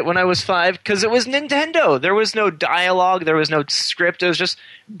played it when I was 5, because it was Nintendo. There was no dialogue. There was no script. It was just,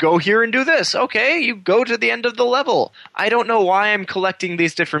 go here and do this. Okay, you go to the end of the level. I don't know why I'm collecting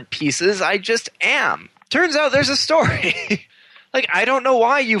these different pieces. I just am. Turns out there's a story. Like, I don't know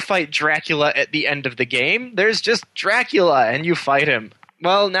why you fight Dracula at the end of the game. There's just Dracula, and you fight him.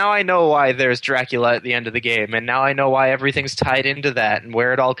 Well, now I know why there's Dracula at the end of the game, and now I know why everything's tied into that, and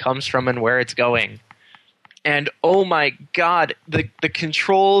where it all comes from and where it's going. And oh my god, the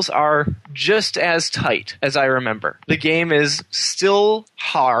controls are just as tight as I remember. The game is still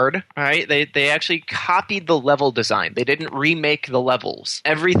hard, right? They actually copied the level design. They didn't remake the levels.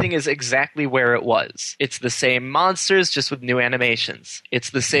 Everything is exactly where it was. It's the same monsters, just with new animations.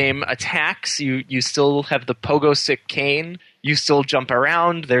 It's the same attacks. You still have the pogo stick cane. You still jump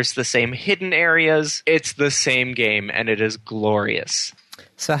around. There's the same hidden areas. It's the same game, and it is glorious.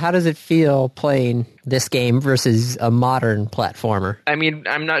 So how does it feel playing this game versus a modern platformer? I mean,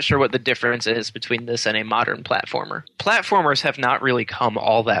 I'm not sure what the difference is between this and a modern platformer. Platformers have not really come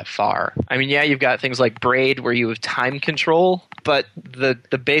all that far. I mean, yeah, you've got things like Braid where you have time control, but the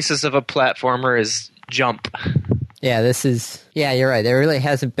basis of a platformer is jump. Yeah, yeah, you're right. There really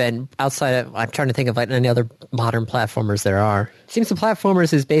hasn't been, outside of, I'm trying to think of like any other modern platformers there are. It seems the platformers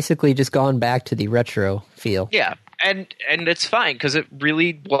has basically just gone back to the retro feel. Yeah. And it's fine because it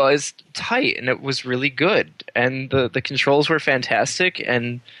really was tight and it was really good. And the controls were fantastic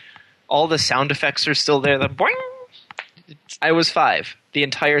and all the sound effects are still there. The boing! I was 5 the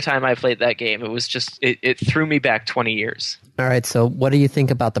entire time I played that game. It was just, it threw me back 20 years. All right, so what do you think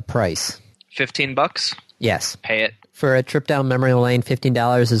about the price? $15? Yes. Pay it. For a trip down memory lane,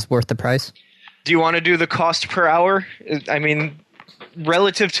 $15 is worth the price? Do you want to do the cost per hour? I mean...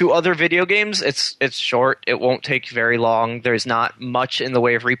 Relative to other video games, it's short. It won't take very long. There's not much in the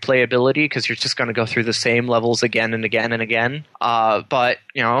way of replayability because you're just going to go through the same levels again and again and again. But,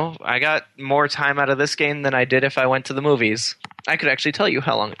 you know, I got more time out of this game than I did if I went to the movies. I could actually tell you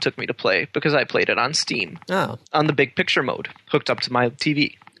how long it took me to play because I played it on Steam. Oh. On the big picture mode, hooked up to my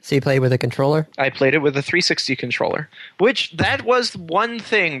TV. So you played with a controller? I played it with a 360 controller, which that was one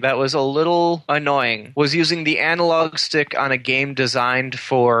thing that was a little annoying, was using the analog stick on a game designed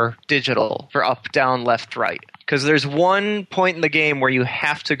for digital, for up, down, left, right. Because there's one point in the game where you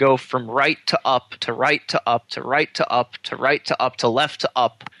have to go from right to up, to right to up, to right to up, to right to up, to left to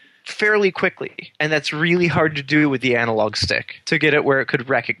up, fairly quickly. And that's really hard to do with the analog stick, to get it where it could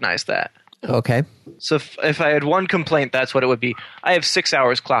recognize that. Okay. So if I had one complaint, that's what it would be. I have 6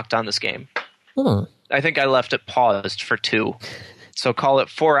 hours clocked on this game. I think I left it paused for 2. So call it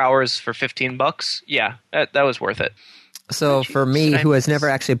 4 hours for $15. Yeah, that was worth it. So for me, who has never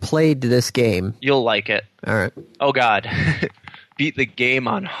actually played this game... You'll like it. All right. Oh, God. Beat the game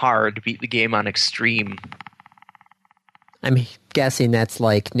on hard. Beat the game on extreme. I'm guessing that's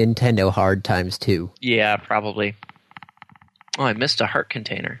like Nintendo hard times 2. Yeah, probably. Oh, I missed a heart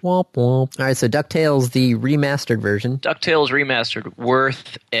container. Womp womp. All right, so DuckTales, the remastered version. DuckTales Remastered,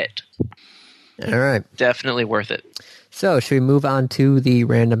 worth it. All right. Definitely worth it. So, should we move on to the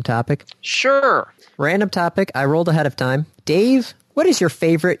random topic? Sure. Random topic, I rolled ahead of time. Dave, what is your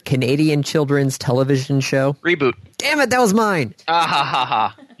favorite Canadian children's television show? Reboot. Damn it, that was mine! Ah ha ha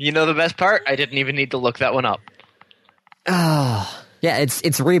ha. You know the best part? I didn't even need to look that one up. Oh. Yeah, it's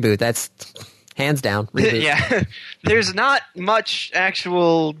Reboot. That's... Hands down. Reboot. Yeah. There's not much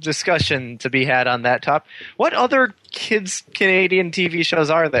actual discussion to be had on that top. What other kids' Canadian TV shows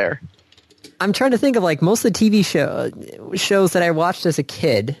are there? I'm trying to think of, like, most of the TV shows that I watched as a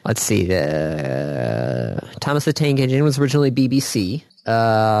kid. Let's see. Thomas the Tank Engine was originally BBC.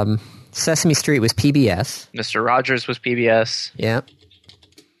 Sesame Street was PBS. Mr. Rogers was PBS. Yeah.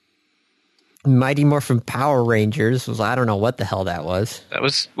 Mighty Morphin Power Rangers was, I don't know what the hell that was. That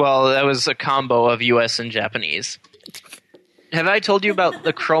was a combo of US and Japanese. Have I told you about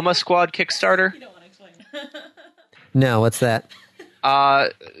the Chroma Squad Kickstarter? You don't want to explain. No, what's that?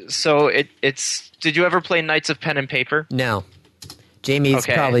 So it's. Did you ever play Knights of Pen and Paper? No. Jamie's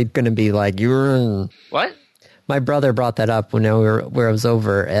Okay. probably going to be like, you're... What? My brother brought that up when I where I was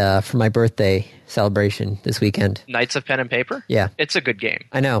over for my birthday celebration this weekend. Knights of Pen and Paper? Yeah. It's a good game.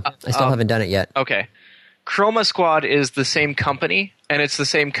 I know. I still haven't done it yet. Okay. Chroma Squad is the same company, and it's the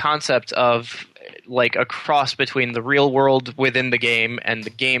same concept of like a cross between the real world within the game and the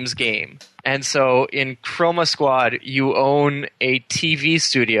game's game. And so in Chroma Squad, you own a TV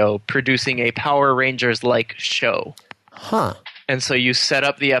studio producing a Power Rangers-like show. Huh. And so you set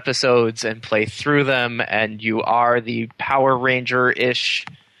up the episodes and play through them, and you are the Power Ranger-ish.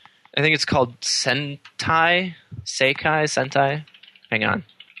 I think it's called Sentai? Sentai? Hang on.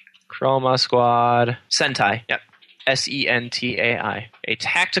 Chroma Squad. Sentai. Yep. Sentai. A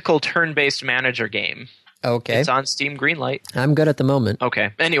tactical turn-based manager game. Okay. It's on Steam Greenlight. I'm good at the moment.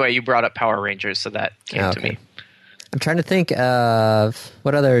 Okay. Anyway, you brought up Power Rangers, so that came to me. I'm trying to think of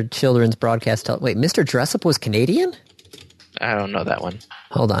what other children's broadcast... Wait, Mr. Dressup was Canadian? I don't know that one.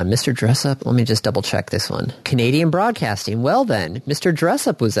 Hold on, Mr. Dressup? Let me just double check this one. Canadian Broadcasting. Well then, Mr.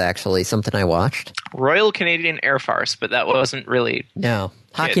 Dressup was actually something I watched. Royal Canadian Air Force, but that wasn't really... No.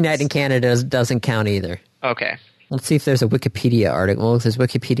 Hockey Kids. Night in Canada doesn't count either. Okay. Let's see if there's a Wikipedia article. Well, there's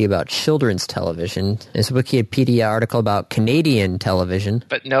Wikipedia about children's television. There's a Wikipedia article about Canadian television.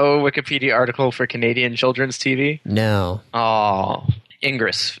 But no Wikipedia article for Canadian children's TV? No. Oh,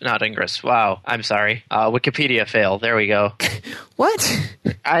 not Ingress. Wow, I'm sorry. Wikipedia fail. There we go. What?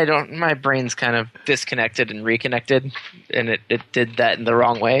 My brain's kind of disconnected and reconnected, and it did that in the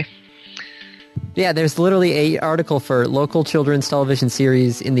wrong way. Yeah, there's literally an article for local children's television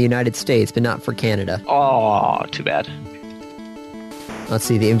series in the United States, but not for Canada. Oh, too bad. Let's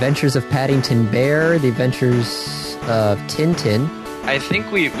see, The Adventures of Paddington Bear, The Adventures of Tintin, I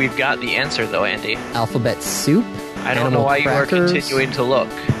think we've got the answer, though, Andy. Alphabet Soup, I don't Animal know why Crackers. you are continuing to look.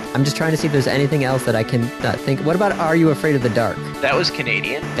 I'm just trying to see if there's anything else that I can think. What about Are You Afraid of the Dark? That was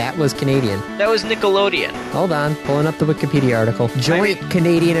Canadian? That was Canadian. That was Nickelodeon. Hold on, pulling up the Wikipedia article. Joint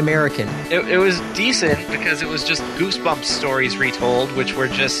Canadian-American. It was decent because it was just Goosebumps stories retold, which were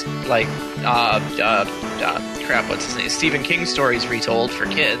just like, what's his name? Stephen King stories retold for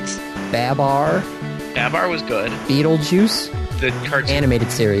kids. Babar. Babar was good. Beetlejuice. The cartoon.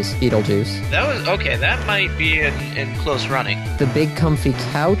 Animated series, Beetlejuice. That was, okay, that might be in close running. The Big Comfy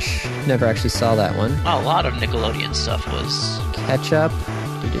Couch. Never actually saw that one. A lot of Nickelodeon stuff was... Ketchup.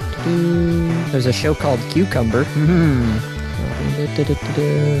 There's a show called Cucumber.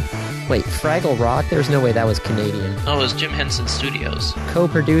 Wait, Fraggle Rock? There's no way that was Canadian. Oh, it was Jim Henson Studios.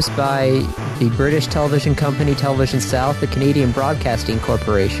 Co-produced by the British television company Television South, the Canadian Broadcasting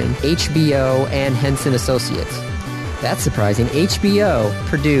Corporation, HBO, and Henson Associates. That's surprising. HBO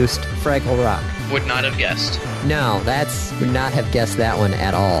produced Fraggle Rock. Would not have guessed. No, would not have guessed that one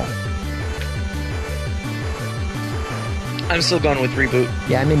at all. I'm still going with reboot.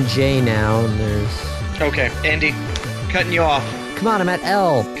 Yeah, I'm in J now, and there's... Okay, Andy, cutting you off. Come on, I'm at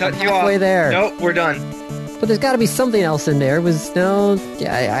L. Cutting I'm you off. halfway there. Nope, we're done. But there's got to be something else in there.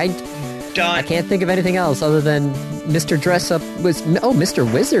 I Done. can't think of anything else other than Mr. Dressup was... Oh, Mr.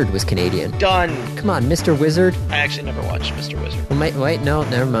 Wizard was Canadian. Done. Come on, Mr. Wizard. I actually never watched Mr. Wizard. Well, wait, no,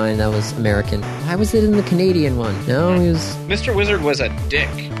 never mind. That was American. Why was it in the Canadian one? No, he was... Mr. Wizard was a dick.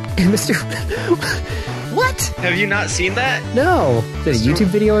 Mr... What? Have you not seen that? No. Is it a YouTube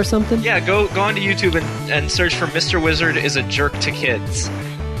video or something? Yeah, go onto YouTube and search for Mr. Wizard is a jerk to kids.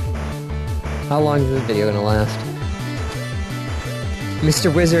 How long is this video going to last?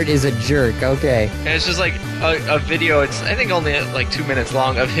 Mr. Wizard is a jerk. Okay. And it's just like a video, it's I think only like 2 minutes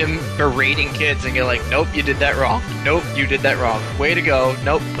long, of him berating kids and you're like, nope, you did that wrong. Nope, you did that wrong. Way to go.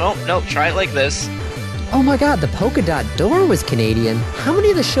 Nope, nope, try it like this. Oh my god, the Polka Dot Door was Canadian. How many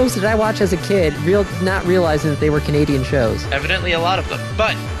of the shows did I watch as a kid, not realizing that they were Canadian shows? Evidently a lot of them.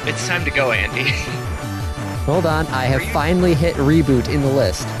 But it's time to go, Andy. Hold on, I have finally hit reboot in the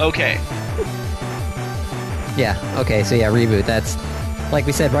list. Okay. Yeah, okay, so yeah, reboot. That's, like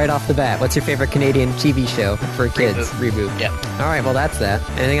we said right off the bat, what's your favorite Canadian TV show for kids? Reboot. Yeah. Alright, well that's that.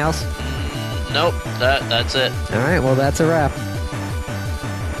 Anything else? Nope, that's it. Alright, well that's a wrap.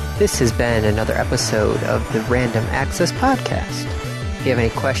 This has been another episode of the Random Access Podcast. If you have any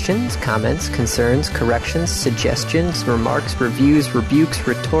questions, comments, concerns, corrections, suggestions, remarks, reviews, rebukes,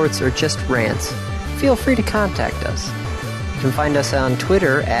 retorts, or just rants, feel free to contact us. You can find us on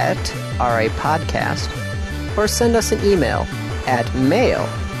Twitter at RAPodcast, or send us an email at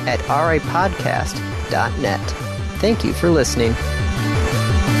mail@rapodcast.net. Thank you for listening.